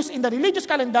Exodus, in the religious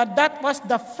calendar, that was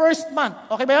the first month.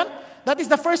 Okay ba yun? That is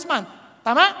the first month.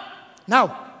 Tama? Now,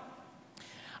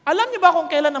 alam niyo ba kung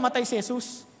kailan namatay si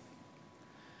Jesus?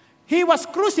 He was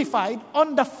crucified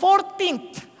on the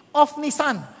 14th of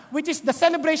Nisan, which is the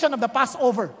celebration of the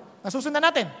Passover. Nasusundan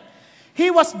natin. He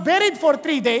was buried for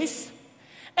 3 days,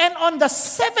 and on the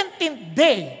 17th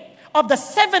day of the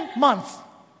 7th month,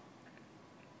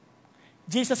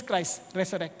 Jesus Christ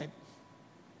resurrected.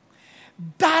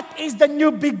 That is the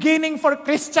new beginning for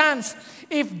Christians.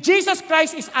 If Jesus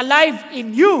Christ is alive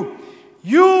in you,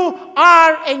 you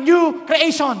are a new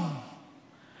creation.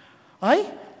 Ay,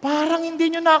 parang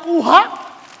hindi nyo nakuha.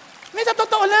 May sa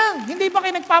totoo lang, hindi ba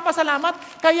kayo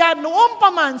nagpapasalamat? Kaya noong pa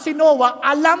man si Noah,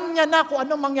 alam niya na kung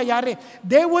anong mangyayari.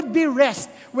 There would be rest.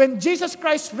 When Jesus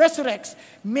Christ resurrects,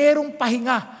 merong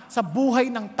pahinga sa buhay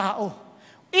ng tao.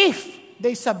 If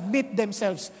they submit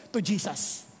themselves to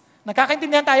Jesus.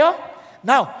 Nakakaintindihan tayo?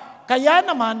 Now, kaya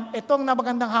naman, itong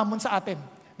napagandang hamon sa atin.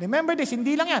 Remember this,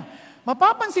 hindi lang yan.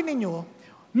 Mapapansin ninyo,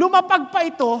 lumapag pa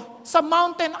ito sa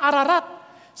Mountain Ararat.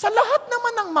 Sa lahat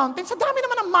naman ng mountain, sa dami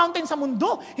naman ng mountain sa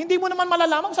mundo, hindi mo naman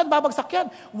malalaman kung saan babagsak yan.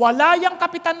 Wala yang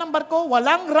kapitan ng barko,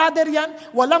 walang rudder yan,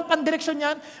 walang pandireksyon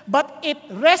yan, but it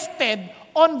rested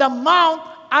on the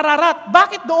Mount Ararat.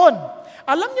 Bakit doon?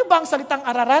 Alam nyo ba ang salitang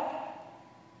Ararat?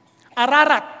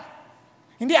 Ararat.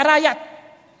 Hindi Arayat.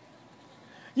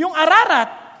 Yung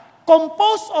Ararat,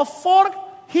 composed of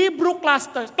 4 Hebrew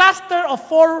cluster of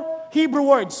 4 Hebrew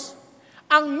words.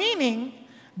 Ang meaning,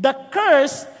 the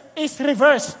curse is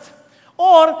reversed.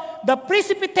 Or the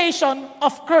precipitation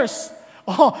of curse.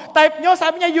 Oh, type nyo,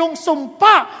 sabi niya, yung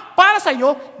sumpa para sa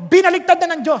iyo, binaligtad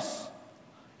na ng Diyos.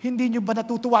 Hindi nyo ba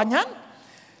natutuwa niyan?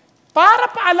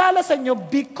 Para paalala sa inyo,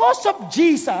 because of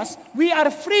Jesus, we are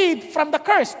freed from the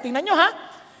curse. Tingnan nyo ha.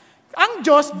 Ang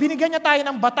Diyos, binigyan niya tayo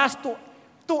ng batas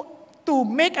to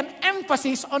make an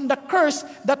emphasis on the curse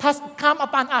that has come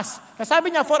upon us.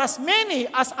 Sabi niya, for as many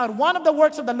as are one of the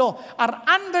works of the law are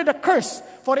under the curse.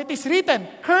 For it is written,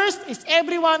 cursed is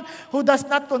everyone who does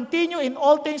not continue in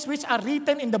all things which are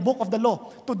written in the book of the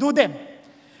law, to do them.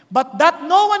 But that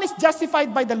no one is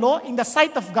justified by the law in the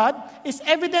sight of God is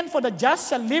evident, for the just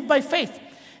shall live by faith.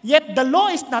 Yet the law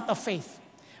is not of faith.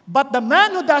 But the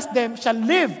man who does them shall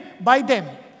live by them.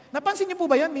 Napansin niyo po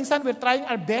ba yun? Minsan we're trying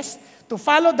our best to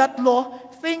follow that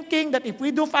law, thinking that if we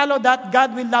do follow that,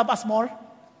 God will love us more.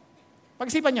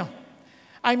 Pag-isipan niyo.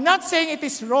 I'm not saying it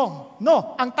is wrong.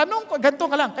 No. Ang tanong ko, ganito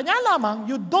ka lang. Kanya lamang,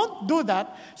 you don't do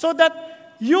that so that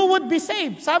you would be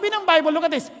saved. Sabi ng Bible, look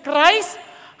at this. Christ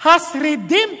has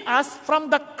redeemed us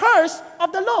from the curse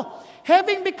of the law,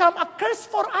 having become a curse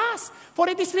for us.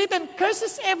 For it is written,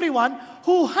 curses everyone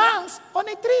who hangs on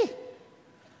a tree.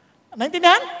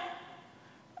 Naintindihan?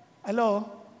 Hello?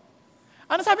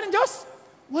 Ano sabi ng Diyos?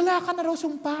 Wala ka na raw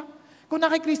sumpa. Kung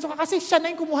nakay Kristo ka, kasi siya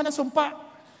na yung kumuha ng sumpa.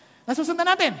 Nasusundan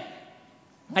natin.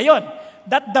 Ngayon,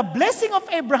 that the blessing of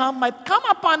Abraham might come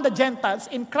upon the Gentiles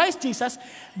in Christ Jesus,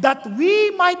 that we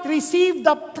might receive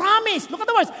the promise, look at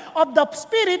the words, of the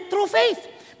Spirit through faith.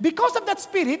 Because of that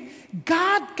Spirit,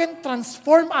 God can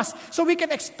transform us so we can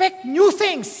expect new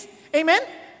things. Amen?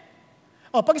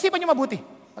 O, pag-isipan niyo mabuti.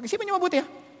 Pag-isipan niyo mabuti, ha?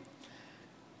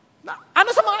 Ano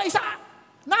sa mga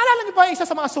naalala niyo ba isa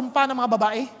sa mga sumpa ng mga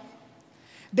babae?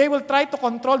 They will try to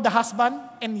control the husband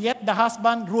and yet the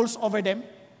husband rules over them.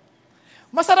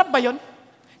 Masarap ba yun?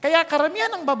 Kaya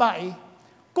karamihan ng babae,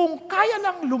 kung kaya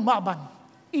lang lumaban,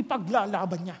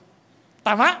 ipaglalaban niya.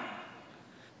 Tama?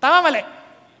 Tama, mali?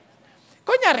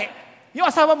 Kunyari, yung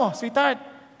asawa mo, sweetheart,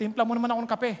 timpla mo naman ako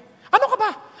ng kape. Ano ka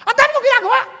ba? Ang dami kong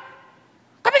ginagawa!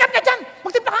 Kape-kape ka dyan!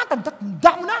 Magtimpla ka,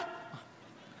 tanda mo na!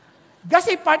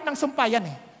 Kasi part ng sumpa yan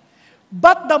eh.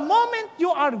 But the moment you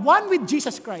are one with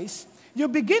Jesus Christ, you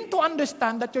begin to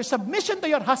understand that your submission to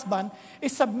your husband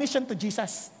is submission to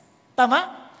Jesus.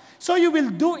 Tama? So you will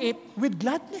do it with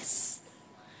gladness.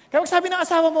 Kaya sabi ng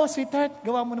asawa mo, sweetheart,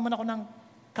 gawa mo naman ako ng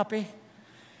kape.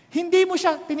 Hindi mo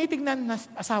siya tinitignan na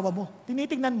asawa mo.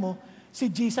 Tinitignan mo si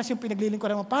Jesus yung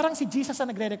pinaglilingkuran mo. Parang si Jesus ang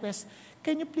nagre-request,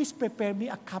 can you please prepare me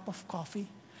a cup of coffee?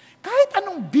 Kahit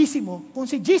anong busy mo, kung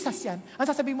si Jesus yan, ang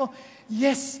sasabihin mo,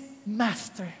 yes,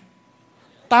 Master.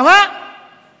 Tama?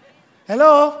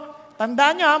 Hello?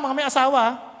 Tandaan nyo, mga may asawa,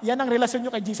 yan ang relasyon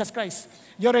nyo kay Jesus Christ.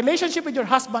 Your relationship with your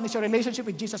husband is your relationship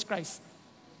with Jesus Christ.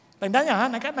 Tandaan nyo,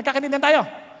 nagkakaintindihan tayo.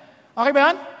 Okay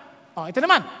ba yan? O, ito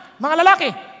naman, mga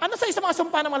lalaki. Ano sa isang mga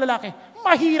sumpa ng mga lalaki?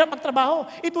 Mahirap magtrabaho.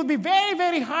 It would be very,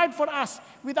 very hard for us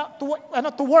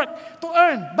to work, to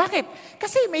earn. Bakit?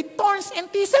 Kasi may thorns and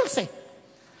thistles eh.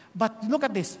 But look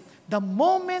at this. The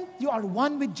moment you are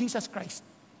one with Jesus Christ,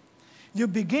 you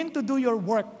begin to do your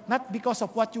work not because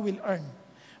of what you will earn,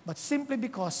 but simply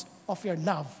because of your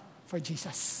love for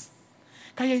Jesus.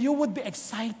 Kaya you would be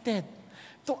excited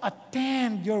to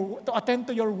attend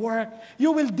to your work.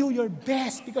 You will do your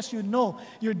best because you know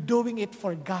you're doing it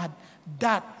for God.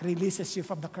 That releases you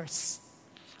from the curse.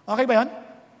 Okay ba yun?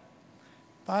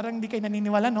 Parang hindi kayo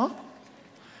naniniwala, no?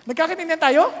 Nagkakaintindihan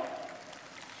tayo?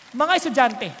 Mga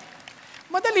estudyante,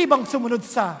 madali bang sumunod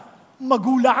sa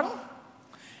magulang?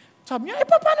 Sabi niya,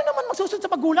 paano naman magsusunod sa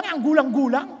magulang? Ang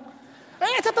gulang-gulang.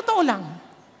 Sa totoo lang,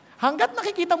 hanggat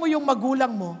nakikita mo yung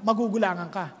magulang mo, magugulangan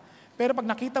ka. Pero pag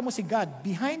nakita mo si God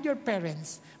behind your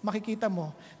parents, makikita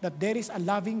mo that there is a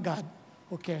loving God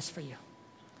who cares for you.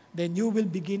 Then you will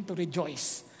begin to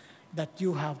rejoice that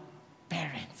you have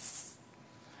parents.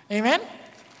 Amen?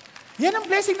 Yan ang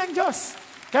blessing ng Diyos.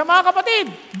 Kaya mga kapatid,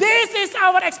 this is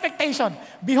our expectation.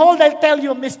 Behold, I'll tell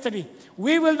you a mystery.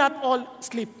 We will not all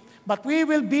sleep, but we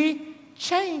will be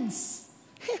changed.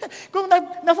 Kung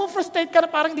na-frustrate ka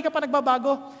na parang hindi ka pa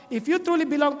nagbabago, if you truly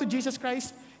belong to Jesus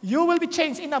Christ, you will be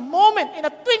changed in a moment, in a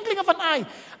twinkling of an eye.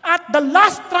 At the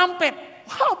last trumpet,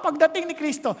 wow, pagdating ni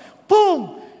Kristo,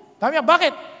 boom! Sabi niya,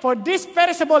 bakit? For this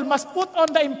perishable must put on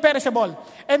the imperishable,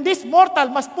 and this mortal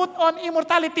must put on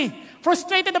immortality.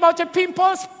 Frustrated about your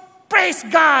pimples? Praise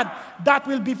God! That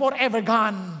will be forever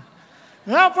gone.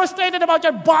 Now, frustrated about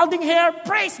your balding hair?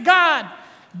 Praise God!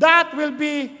 That will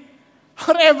be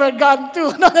forever gone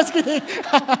too. No, just kidding.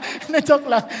 Na-joke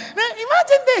lang.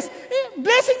 Imagine this.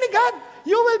 Blessing ni God.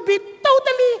 You will be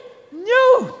totally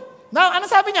new. Now, ano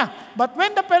sabi niya? But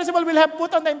when the perishable will have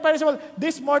put on the imperishable,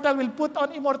 this mortal will put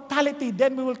on immortality.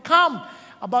 Then we will come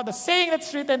about the saying that's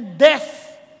written, death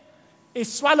is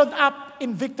swallowed up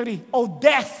in victory. O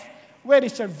death, where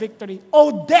is your victory?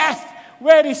 O death,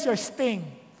 where is your sting?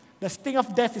 The sting of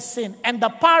death is sin, and the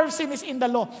power of sin is in the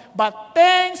law. But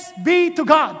thanks be to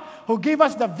God who gave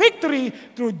us the victory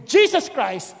through Jesus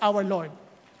Christ our Lord.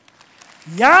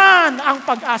 Yan ang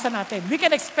pag-asa natin. We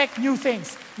can expect new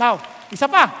things. Now, isa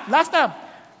pa, last time.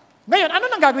 Ngayon, ano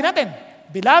nang gagawin natin?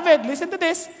 Beloved, listen to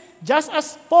this. Just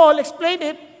as Paul explained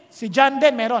it, si John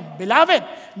din meron. Beloved,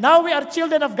 now we are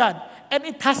children of God, and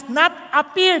it has not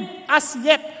appeared as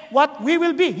yet what we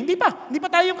will be. Hindi pa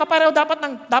tayo yung kapareho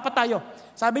dapat tayo.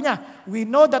 Sabi niya, we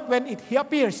know that when He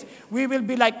appears, we will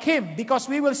be like Him because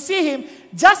we will see Him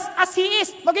just as He is.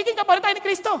 Magiging kapareho tayo ni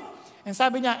Kristo. And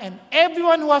sabi niya, and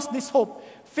everyone who has this hope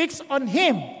fixed on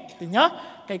Him, tingnan,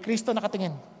 kay Kristo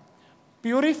nakatingin,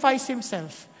 purifies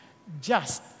himself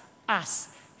just as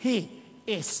He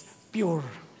is pure.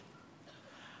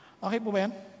 Okay po ba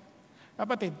yan?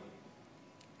 Kapatid,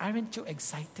 aren't you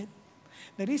excited?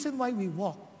 The reason why we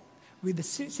walk with the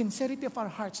sincerity of our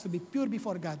hearts to be pure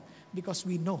before God, because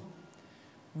we know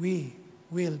we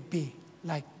will be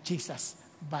like Jesus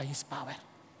by His power.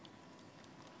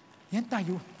 Yan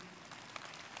tayo.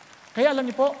 Kaya alam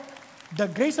niyo po, the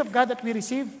grace of God that we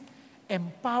receive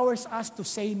empowers us to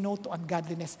say no to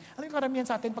ungodliness. Ano yung karamihan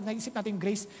sa atin pag naisip natin yung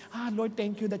grace? Lord,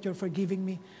 thank you that you're forgiving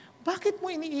me. Bakit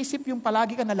mo iniisip yung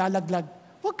palagi ka nalalaglag?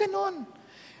 Huwag ganon.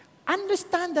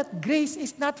 Understand that grace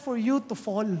is not for you to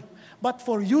fall, but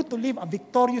for you to live a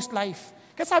victorious life.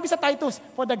 Kasi sabi sa Titus,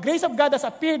 for the grace of God has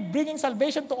appeared, bringing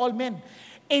salvation to all men,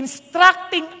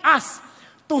 instructing us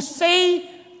to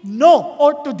say no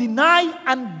or to deny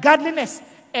ungodliness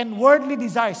and worldly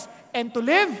desires, and to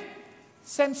live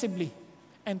sensibly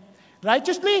and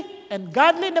righteously and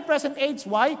godly in the present age.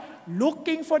 Why?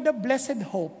 Looking for the blessed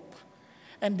hope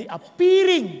and the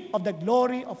appearing of the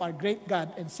glory of our great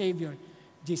God and Savior,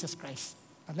 Jesus Christ.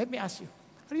 And let me ask you,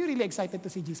 are you really excited to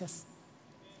see Jesus?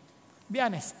 Be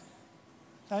honest.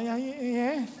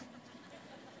 Yeah.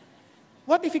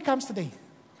 What if He comes today?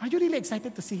 Are you really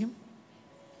excited to see Him?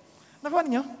 Nakuha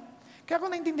niyo? Kaya kung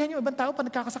naintindihan niyo, ibang tao pa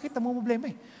nagkakasakit, namumblema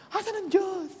eh. Saan ang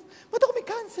Diyos? Ba't ako may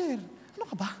cancer? Ano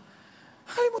ka ba?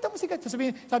 Kalimutan mo si God.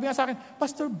 Sabi nga sa akin,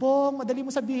 Pastor Bong, madali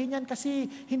mo sabihin yan kasi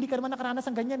hindi ka naman nakaranas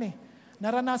ng ganyan eh.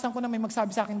 Naranasan ko na may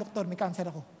magsabi sa akin, doktor, may cancer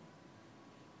ako.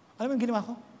 Alam mo yung ginawa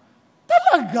ko?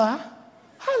 Talaga?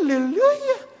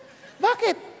 Hallelujah!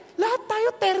 Bakit? Lahat tayo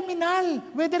terminal,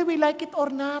 whether we like it or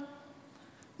not.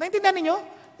 Naintindihan niyo?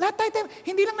 Lahat tayo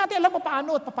hindi lang natin alam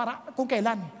paano at kung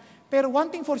kailan. Pero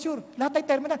one thing for sure, lahat tayo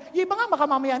terminal. Yung iba nga,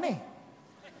 makamamaya na eh.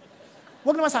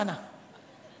 Huwag naman sana.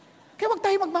 Kaya huwag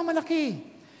tayo magmamalaki.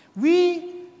 We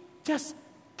just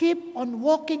keep on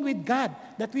walking with God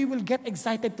that we will get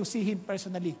excited to see Him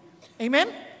personally.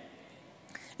 Amen?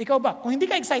 Ikaw ba? Kung hindi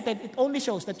ka excited, it only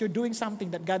shows that you're doing something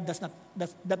that God does not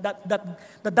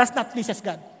that does not please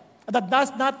God. That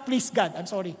does not please God. I'm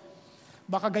sorry.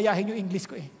 Baka gayahin yung English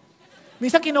ko eh.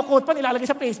 Minsan kinukot pa, nilalagay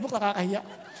sa Facebook, nakakahiya.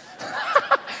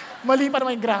 Mali pa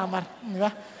naman yung grammar.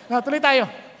 Diba? Tuloy tayo.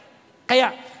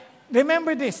 Kaya,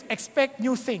 remember this, expect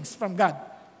new things from God.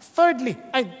 Thirdly,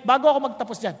 bago ako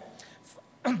magtapos dyan,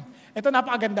 ito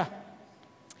napakaganda.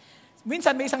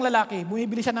 Minsan may isang lalaki,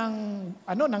 bumibili siya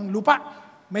ng lupa,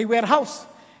 may warehouse.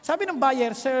 Sabi ng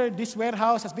buyer, sir, this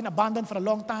warehouse has been abandoned for a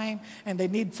long time and they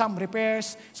need some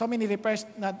repairs. So many repairs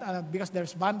because there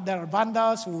are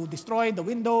vandals who destroy the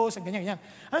windows and ganyan.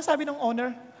 Ano sabi ng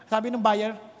owner? Sabi ng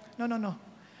buyer, no.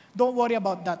 Don't worry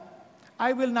about that.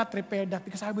 I will not repair that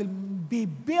because I will be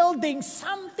building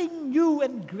something new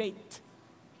and great.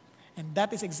 And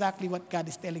that is exactly what God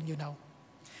is telling you now.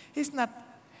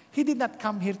 He did not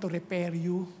come here to repair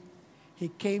you.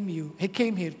 He came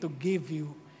here to give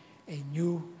you a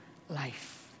new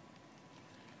life.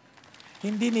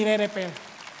 Hindi nire-repair.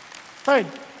 Third,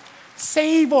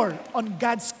 savor on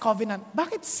God's covenant.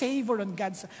 Bakit savor on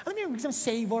God's? Alam niyo yung isang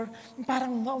savor?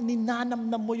 Parang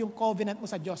ninanamnam mo yung covenant mo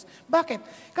sa Diyos.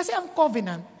 Bakit? Kasi ang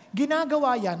covenant,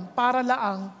 ginagawa yung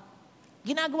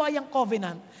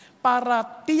covenant para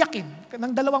tiyakin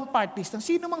ng dalawang parties na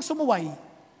sino mang sumuway,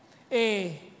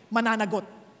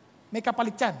 mananagot. May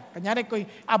kapalit yan. Kanyari, kung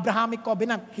Abrahamic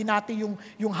covenant, hinati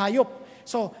yung hayop.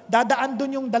 So, dadaan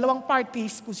dun yung dalawang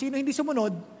parties, kung sino hindi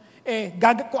sumunod,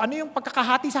 kung ano yung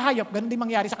pagkakahati sa hayop, ganun din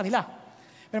mangyari sa kanila.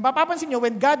 Pero mapapansin nyo,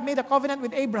 when God made a covenant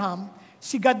with Abraham,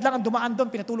 si God lang ang dumaan doon,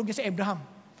 pinatulog niya si Abraham.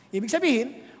 Ibig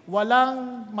sabihin,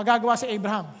 walang magagawa si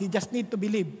Abraham. He just need to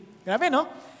believe. Grabe, no?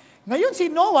 Ngayon,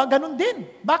 si Noah, ganun din.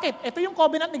 Bakit? Ito yung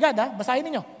covenant ni God, ha? Basahin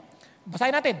ninyo.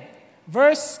 Basahin natin.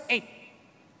 Verse 8.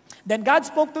 Then God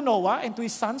spoke to Noah and to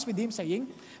his sons with him, saying,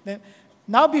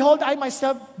 Now behold, I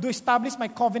myself do establish my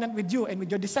covenant with you and with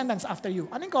your descendants after you.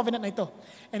 Ano yung covenant na ito?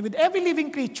 And with every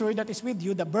living creature that is with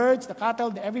you, the birds, the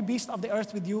cattle, every beast of the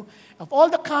earth with you, of all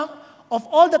that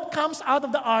comes out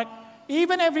of the ark,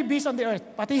 even every beast on the earth.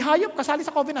 Pati hayop, kasali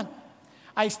sa covenant.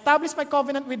 I establish my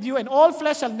covenant with you, and all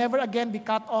flesh shall never again be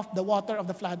cut off the water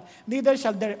of the flood, neither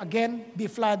shall there again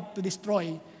be flood to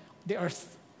destroy the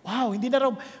earth. Wow, hindi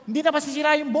na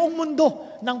masisira yung buong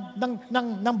mundo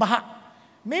ng baha.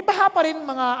 May baha pa rin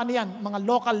mga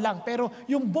local lang, pero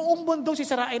yung buong mundo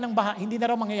sisirain ng baha, hindi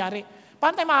na raw mangyayari.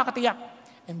 Paano tayo makakatiyak?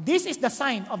 And this is the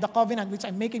sign of the covenant which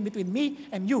I'm making between me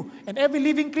and you and every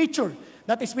living creature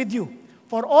that is with you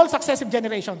for all successive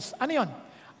generations. Ano yon?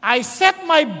 I set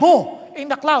my bow in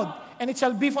the cloud, and it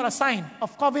shall be for a sign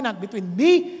of covenant between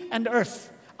me and the earth.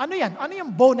 Ano yan? Ano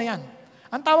yung bow na yan?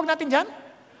 Ang tawag natin dyan?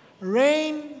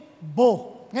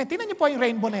 Rainbow. Ngayon, tingnan niyo po yung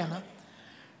rainbow na yan. Ha?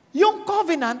 Yung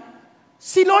covenant,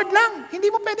 si Lord lang. Hindi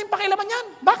mo pwedeng pakialaman yan.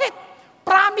 Bakit?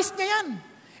 Promise niya yan.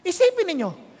 Isipin ninyo,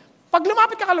 pag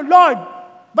lumapit ka kay Lord,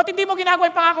 ba't hindi mo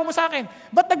ginagawa yung pangako mo sa akin?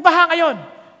 Ba't nagbaha ngayon?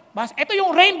 Ito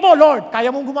yung rainbow, Lord.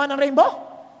 Kaya mong gumawa ng rainbow?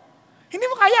 Hindi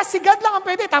mo kaya. Si God lang ang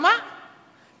pwede. Tama?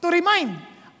 To remind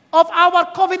of our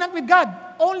covenant with God.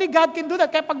 Only God can do that.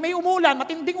 Kaya pag may umulan,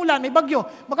 matinding ulan, may bagyo,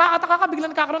 makakataka ka,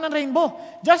 biglang nagkakaroon ng rainbow.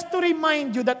 Just to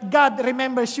remind you that God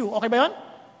remembers you. Okay ba yun?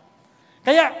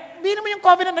 Kaya, di naman yung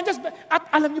covenant ng Diyos. At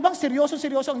alam niyo bang, seryoso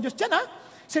ang Diyos dyan, ha?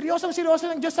 Seryoso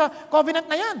ang Diyos sa covenant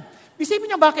na yan. Isipin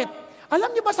niyo bakit? Alam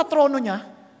niyo ba sa trono niya,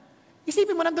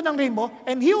 isipin mo nandun ang rainbow,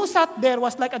 and he who sat there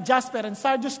was like a jasper and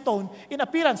sardius stone in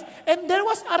appearance. And there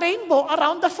was a rainbow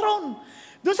around the throne.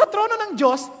 Doon sa trono ng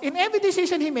Diyos, in every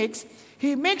decision He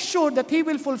makes sure that He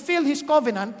will fulfill His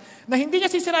covenant na hindi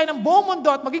niya sisirain ang buong mundo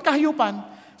at maging kahayupan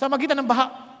sa magitan ng baha.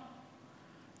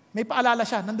 May paalala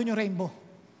siya, nandun yung rainbow.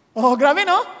 Oh, grabe,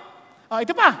 no?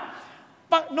 Ito pa.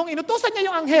 Nung inutusan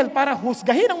niya yung anghel para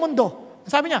husgahin ang mundo,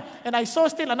 sabi niya, and I saw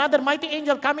still another mighty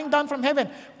angel coming down from heaven,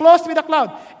 clothed with a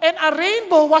cloud, and a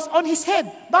rainbow was on his head.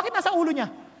 Bakit nasa ulo niya?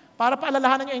 Para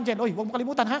paalalahanan yung angel, huwag mo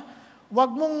kalimutan, ha?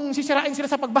 Huwag mong sisirain sila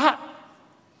sa pagbaha.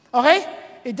 Okay?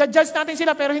 I-judge natin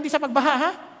sila pero hindi sa pagbaha,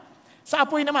 ha? Sa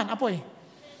apoy naman, apoy.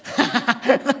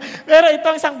 Pero ito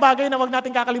ang isang bagay na wag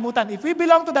natin kakalimutan. If we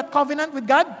belong to that covenant with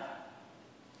God,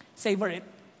 savor it.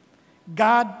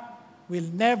 God will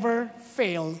never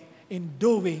fail in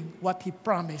doing what He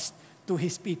promised to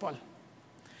His people.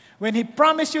 When He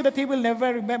promised you that He will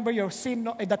never remember your sin,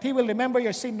 that He will remember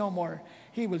your sin no more,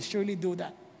 He will surely do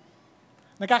that.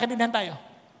 Nagkakaintindihan tayo?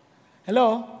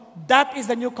 Hello? That is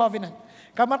the new covenant.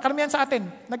 Karamihan sa atin,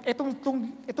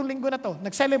 itong linggo na to,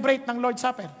 nag-celebrate ng Lord's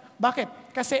Supper.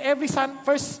 Bakit? Kasi every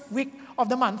first week of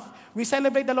the month, we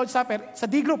celebrate the Lord's Supper sa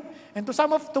D group. And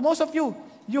to most of you,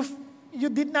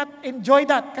 you did not enjoy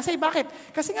that. Kasi bakit?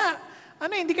 Kasi nga,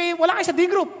 wala kayo sa D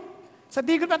group. Sa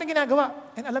D group natin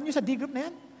ginagawa. And alam niyo sa D group na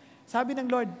yan, sabi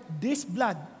ng Lord, this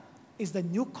blood is the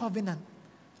new covenant.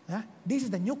 This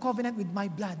is the new covenant with my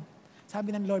blood.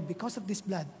 Sabi ng Lord, because of this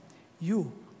blood,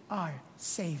 you are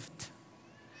saved.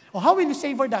 How will you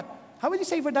savor that? How will you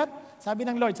savor that? Sabi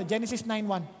ng Lord sa Genesis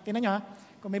 9:1. Tingnan nyo, ha?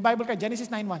 Kung may Bible ka,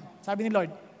 Genesis 9:1. Sabi ni Lord,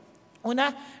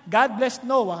 una, God blessed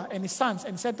Noah and his sons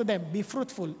and said to them, be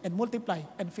fruitful and multiply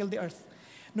and fill the earth.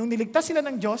 Nung niligtas sila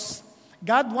ng Diyos,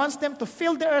 God wants them to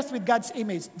fill the earth with God's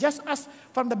image, just as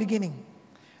from the beginning.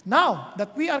 Now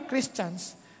that we are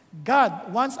Christians,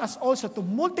 God wants us also to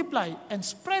multiply and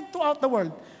spread throughout the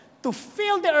world to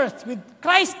fill the earth with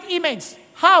Christ's image.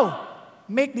 How?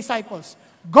 Make disciples.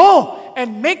 Go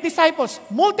and make disciples.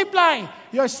 Multiply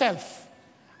yourself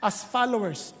as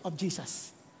followers of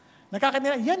Jesus.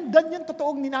 Nakakaintindihan, yan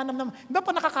totoong ninanam naman. Di ba pa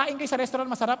nakakain kayo sa restaurant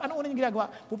masarap? Ano una yung ginagawa?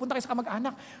 Pupunta kayo sa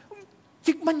kamag-anak.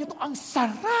 Tikman nyo to, ang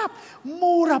sarap.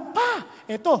 Mura pa.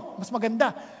 Ito, mas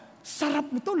maganda.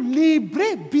 Sarap nito,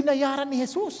 libre. Binayaran ni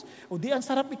Jesus. O di ang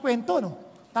sarap ikwento, no?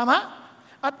 Tama?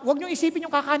 At huwag nyo isipin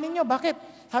yung kakanin nyo. Bakit?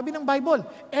 Sabi ng Bible,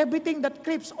 everything that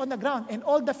creeps on the ground and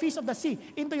all the fish of the sea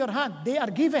into your hand, they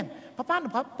are given. Paano?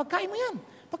 Pagkain mo yan.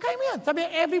 Pagkain mo yan. Sabi,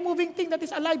 every moving thing that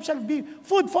is alive shall be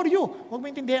food for you. Huwag mo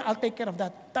intindihan, I'll take care of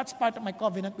that. That's part of my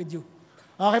covenant with you.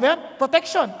 Okay ba yan?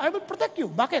 Protection. I will protect you.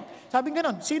 Bakit? Sabi nga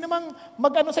nun, sino mang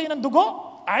mag-ano sa'yo ng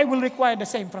dugo, I will require the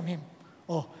same from him.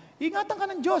 Ingatan ka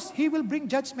ng Diyos. He will bring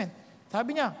judgment.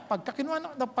 Sabi niya, pag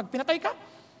pinatay ka,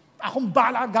 akong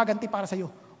bala gaganti para sa'yo.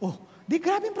 Di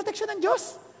grabe yung protection ng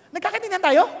Diyos. Nagkakaintindihan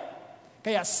tayo?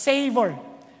 Kaya savor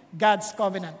God's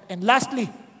covenant. And lastly,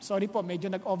 sorry po,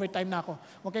 medyo nag-overtime na ako.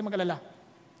 Huwag kayong mag-alala.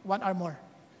 1 hour more.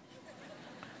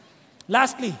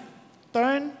 Lastly,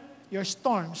 turn your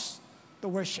storms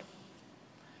to worship.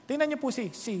 Tingnan niyo po si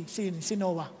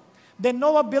Noah. Then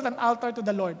Noah built an altar to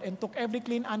the Lord and took every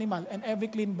clean animal and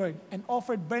every clean bird and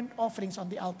offered burnt offerings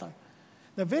on the altar.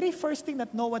 The very first thing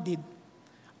that Noah did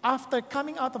after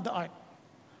coming out of the ark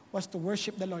was to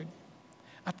worship the Lord.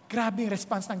 At grabe yung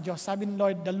response ng Diyos. Sabi ng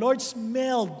Lord, the Lord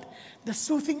smelled the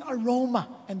soothing aroma.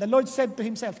 And the Lord said to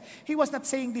himself, he was not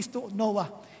saying this to Noah.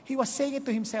 He was saying it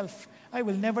to himself, I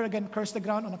will never again curse the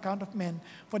ground on account of men,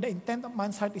 for the intent of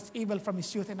man's heart is evil from his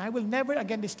youth, and I will never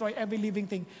again destroy every living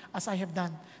thing as I have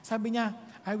done. Sabi niya,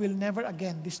 I will never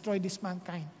again destroy this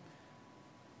mankind.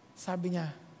 Sabi niya,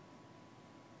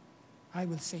 I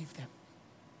will save them.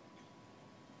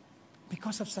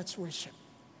 Because of such worship.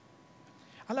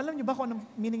 Alam niyo ba kung anong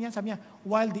meaning yan? Sabi niya,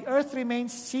 while the earth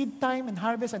remains, seed time and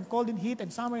harvest and cold and heat and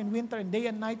summer and winter and day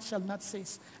and night shall not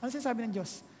cease. Ano sinasabi ng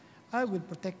Diyos? I will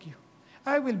protect you.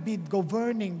 I will be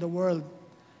governing the world.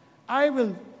 I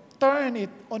will turn it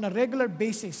on a regular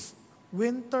basis.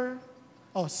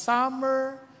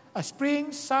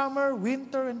 Spring, summer,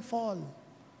 winter, and fall.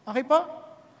 Okay po?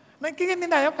 Nagkikin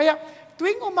din tayo. Kaya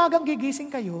tuwing umagang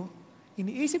gigising kayo,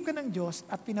 iniisip ka ng Diyos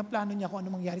at pinaplano niya kung ano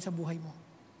mangyari sa buhay mo.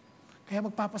 Kaya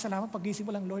magpapasalamat pag-isip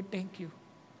mo lang, Lord, thank you.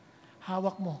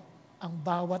 Hawak mo ang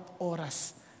bawat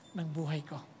oras ng buhay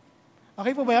ko.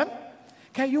 Okay po ba yan?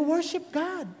 Kaya you worship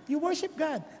God. You worship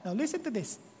God. Now listen to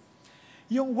this.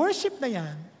 Yung worship na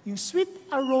yan, yung sweet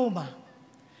aroma,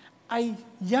 ay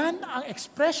yan ang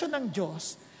expression ng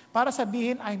Diyos para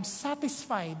sabihin, I'm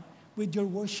satisfied with your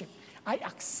worship. I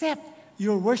accept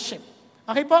your worship.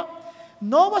 Okay po?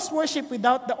 Noah's worship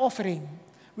without the offering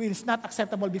is not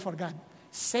acceptable before God.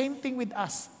 Same thing with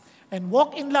us. And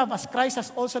walk in love as Christ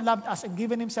has also loved us and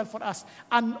given Himself for us.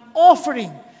 An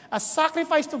offering, a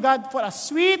sacrifice to God for a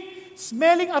sweet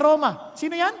smelling aroma.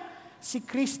 Sino yan? Si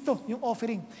Kristo, yung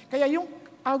offering. Kaya yung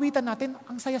awitan natin,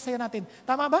 ang saya-saya natin.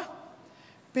 Tama ba?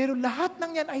 Pero lahat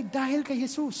ng yan ay dahil kay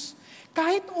Jesus.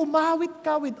 Kahit umawit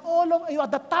ka with all of you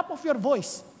at the top of your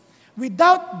voice,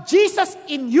 without Jesus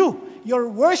in you, your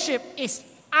worship is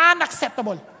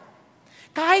unacceptable.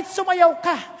 Kahit sumayaw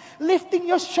ka, lifting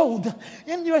your shoulder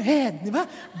in your head, di ba?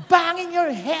 Banging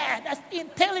your head as in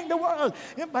telling the world.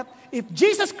 But if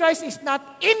Jesus Christ is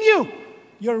not in you,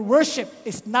 your worship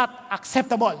is not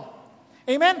acceptable.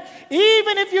 Amen?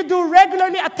 Even if you do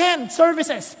regularly attend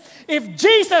services, if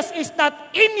Jesus is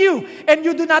not in you and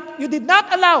you did not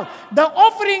allow the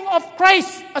offering of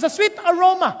Christ as a sweet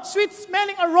aroma, sweet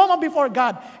smelling aroma before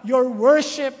God, your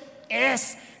worship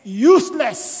is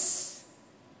useless.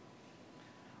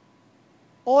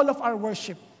 All of our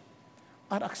worship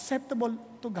are acceptable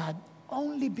to God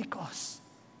only because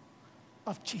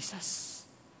of Jesus.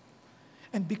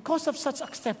 And because of such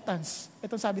acceptance,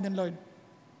 ito sabi ng Lord,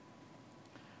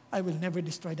 I will never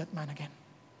destroy that man again.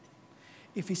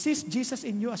 If He sees Jesus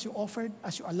in you as you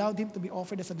allowed Him to be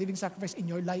offered as a living sacrifice in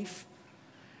your life,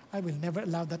 I will never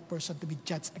allow that person to be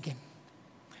judged again.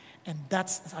 And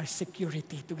that's our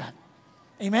security to God.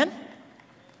 Amen?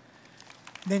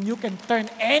 Then you can turn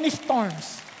any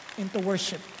storms into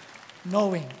worship,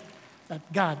 knowing that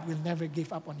God will never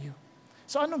give up on you.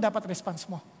 So anong dapat response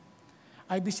mo?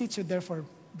 I beseech you therefore,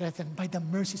 brethren, by the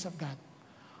mercies of God,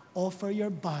 offer your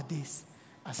bodies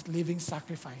as living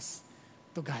sacrifice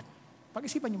to God.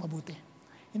 Pag-isipan niyo mabuti.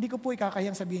 Hindi ko po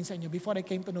ikakayang sabihin sa inyo, before I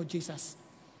came to know Jesus,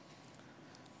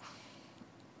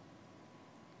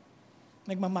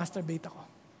 nagmamasturbate ako.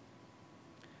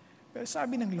 Pero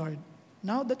sabi ng Lord,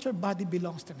 now that your body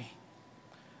belongs to me,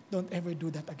 don't ever do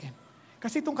that again.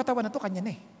 Kasi itong katawan na to, kanya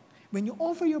na eh. When you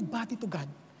offer your body to God,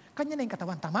 kanya na yung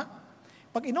katawan. Tama?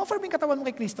 Pag in-offer mo yung katawan mo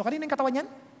kay Kristo, kanina yung katawan yan?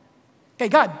 Kay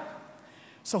God.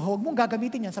 So huwag mong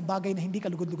gagamitin yan sa bagay na hindi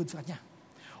ka lugod-lugod sa Kanya.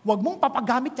 Huwag mong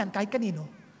papagamit yan kahit kanino,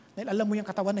 dahil alam mo yung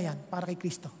katawan na yan para kay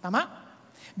Kristo. Tama?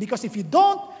 Because if you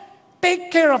don't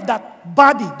take care of that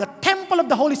body, the temple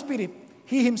of the Holy Spirit,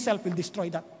 He Himself will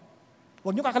destroy that.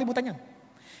 Huwag niyo kakalimutan yan.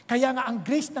 Kaya nga ang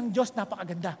grace ng Diyos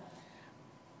napakaganda.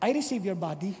 I receive your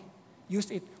body, use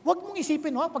it. Huwag mong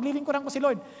isipin, paglilingkuran ko si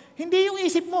Lord. Hindi yung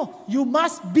isip mo. You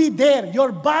must be there.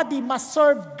 Your body must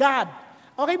serve God.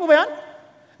 Okay po ba yan?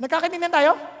 Nagkakaintindihan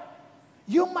tayo?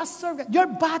 You must serve God. Your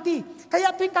body. Kaya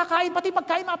tuwing kakain, pati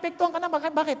pagkain, maapektuhan ka na.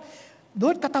 Bakit?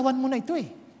 Lord, katawan mo na ito eh.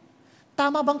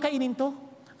 Tama bang kainin to?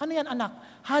 Ano yan, anak?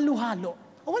 Halo-halo.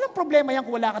 Walang problema yan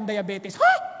kung wala kang diabetes.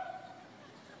 Ha?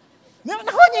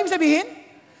 Nakuha niya yung sabihin?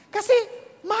 Kasi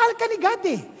mahal ka ni God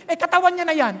eh. Katawan niya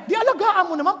na yan. Di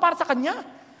alagaan mo naman para sa Kanya.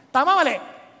 Tama, mali?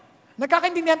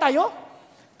 Nagkakaintindihan tayo?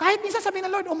 Kahit minsan sabihin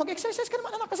ng Lord, mag-exercise ka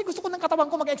naman anak kasi gusto ko ng katawan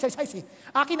ko mag-exercise eh.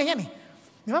 Akin na yan eh.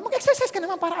 Di ba? Mag-exercise ka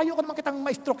naman para ayoko naman kitang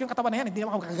ma-stroke yung katawan na yan. Hindi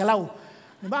naman ako makagalaw.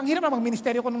 Di ba? Ang hirap na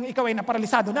mag-ministeryo ko nung ikaw ay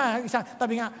naparalisado na.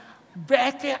 Sabi nga,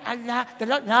 Better Allah, the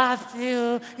Lord loves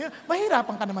you.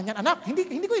 Mahirapan ka naman yan, anak.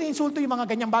 Hindi ko iniinsulto yung mga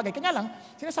ganyang bagay. Kanya lang,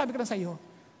 sinasabi ko lang sa iyo,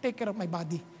 take care of my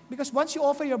body. Because once you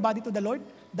offer your body to the Lord,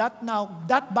 that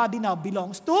body now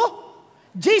belongs to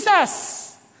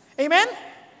Jesus. Amen?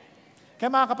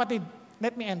 Kaya mga kapatid,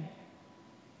 let me end.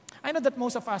 I know that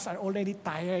most of us are already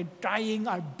tired, trying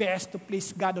our best to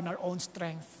please God on our own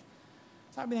strength.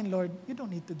 Sabi ng Lord, you don't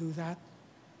need to do that.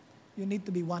 You need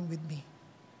to be one with me.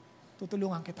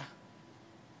 Tutulungan kita.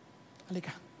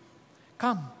 Halika.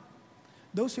 Come.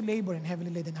 Those who labor and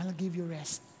heavily laden, I'll give you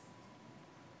rest.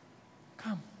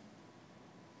 Come.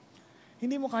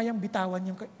 Hindi mo kayang bitawan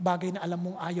yung bagay na alam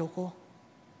mong ayaw ko.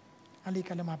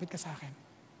 Halika, lumapit ka sa akin.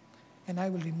 And I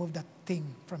will remove that thing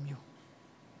from you.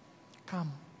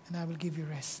 Come, and I will give you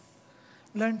rest.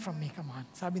 Learn from me, come on.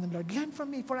 Sabi ng Lord, learn from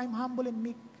me, for I'm humble and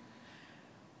meek.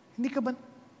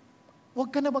 Huwag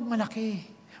ka na magmalaki.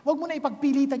 Huwag mo na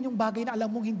ipagpilitan yung bagay na alam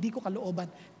mong hindi ko kalooban.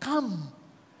 Come,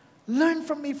 learn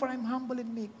from me, for I'm humble and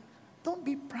meek. Don't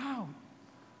be proud.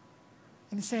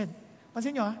 And he said,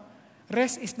 pansin nyo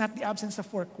rest is not the absence of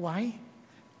work. Why?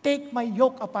 Take my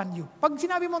yoke upon you. Pag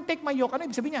sinabi mong take my yoke, ano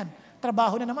ibig sabihin yan?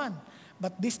 Trabaho na naman.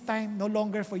 But this time, no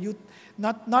longer for you,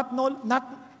 not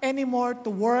anymore to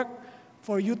work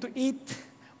for you to eat,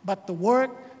 but to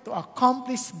work to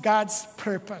accomplish God's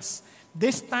purpose.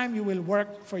 This time, you will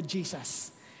work for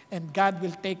Jesus. And God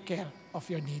will take care of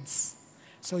your needs.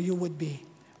 So you would be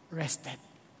rested.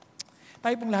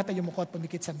 Tayo pong lahat ay yumuko at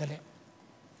pumikit sandali.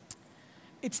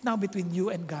 It's now between you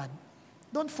and God.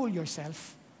 Don't fool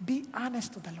yourself. Be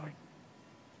honest to the Lord.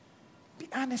 Be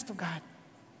honest to God.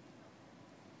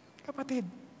 Kapatid,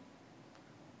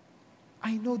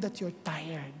 I know that you're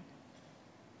tired.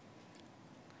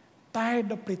 Tired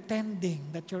of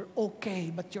pretending that you're okay,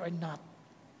 but you are not.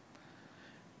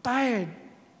 Tired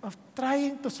of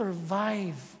trying to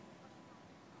survive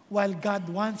while God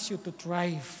wants you to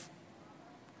thrive.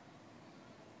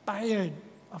 Tired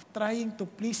of trying to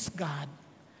please God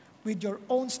with your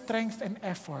own strength and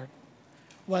effort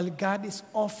while God is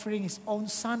offering His own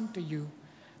Son to you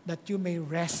that you may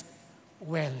rest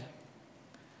well.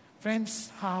 Friends,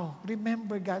 how?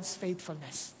 Remember God's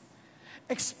faithfulness.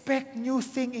 Expect new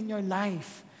thing in your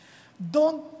life.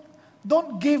 Don't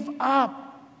give up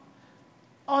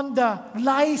on the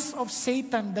lies of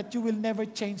Satan that you will never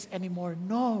change anymore.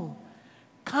 No.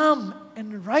 Come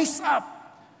and rise up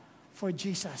for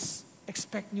Jesus.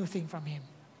 Expect new thing from Him.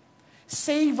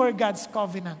 Savor God's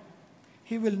covenant.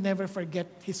 He will never forget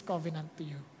His covenant to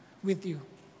you, with you.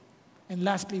 And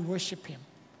lastly, worship Him.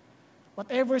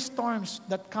 Whatever storms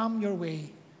that come your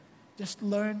way, just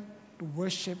learn to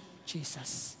worship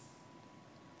Jesus.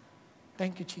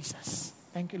 Thank you, Jesus.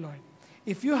 Thank you, Lord.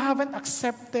 If you haven't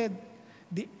accepted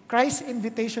Christ's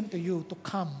invitation to you to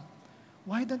come,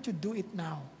 why don't you do it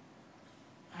now?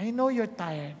 I know you're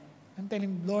tired. I'm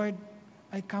telling Lord,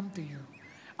 I come to you.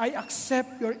 I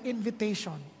accept your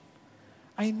invitation.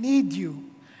 I need you.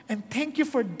 And thank you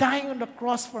for dying on the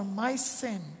cross for my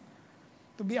sin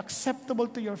to be acceptable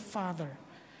to your Father.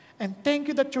 And thank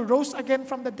you that you rose again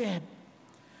from the dead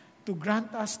to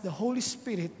grant us the Holy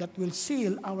Spirit that will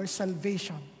seal our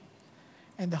salvation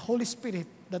and the Holy Spirit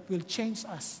that will change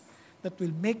us, that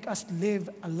will make us live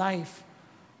a life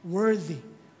worthy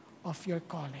of your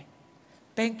calling.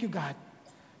 Thank you, God.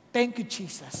 Thank you,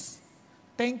 Jesus.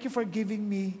 Thank you for giving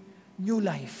me new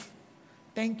life.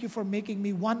 Thank you for making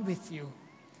me one with you.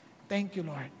 Thank you,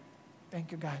 Lord.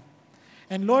 Thank you, God.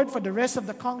 And Lord, for the rest of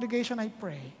the congregation, I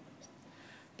pray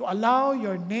to allow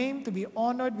your name to be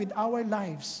honored with our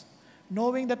lives,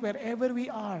 knowing that wherever we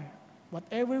are,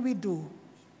 whatever we do,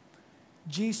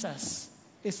 Jesus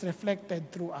is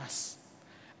reflected through us.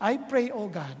 I pray, O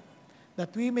God,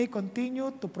 that we may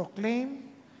continue to proclaim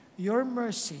your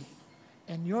mercy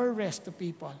and your rest to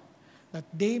people, that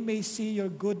they may see your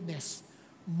goodness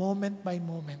moment by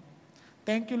moment.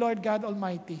 Thank you, Lord God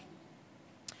Almighty,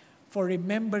 for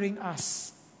remembering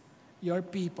us, your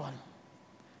people.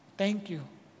 Thank you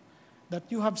that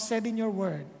you have said in your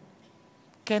word,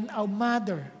 can a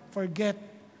mother forget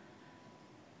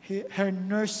her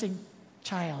nursing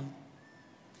child?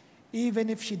 Even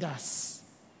if she does,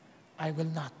 I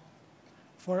will not,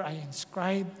 for I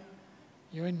inscribe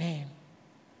your name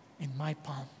in my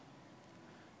palm.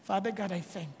 Father God, I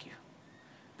thank you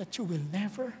that you will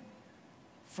never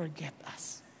forget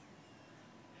us.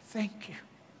 Thank you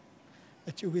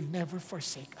that you will never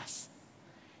forsake us.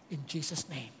 In Jesus'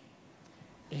 name,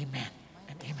 amen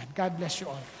and amen. God bless you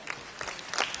all.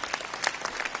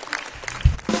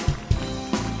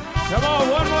 Come on,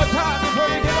 one more time before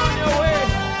you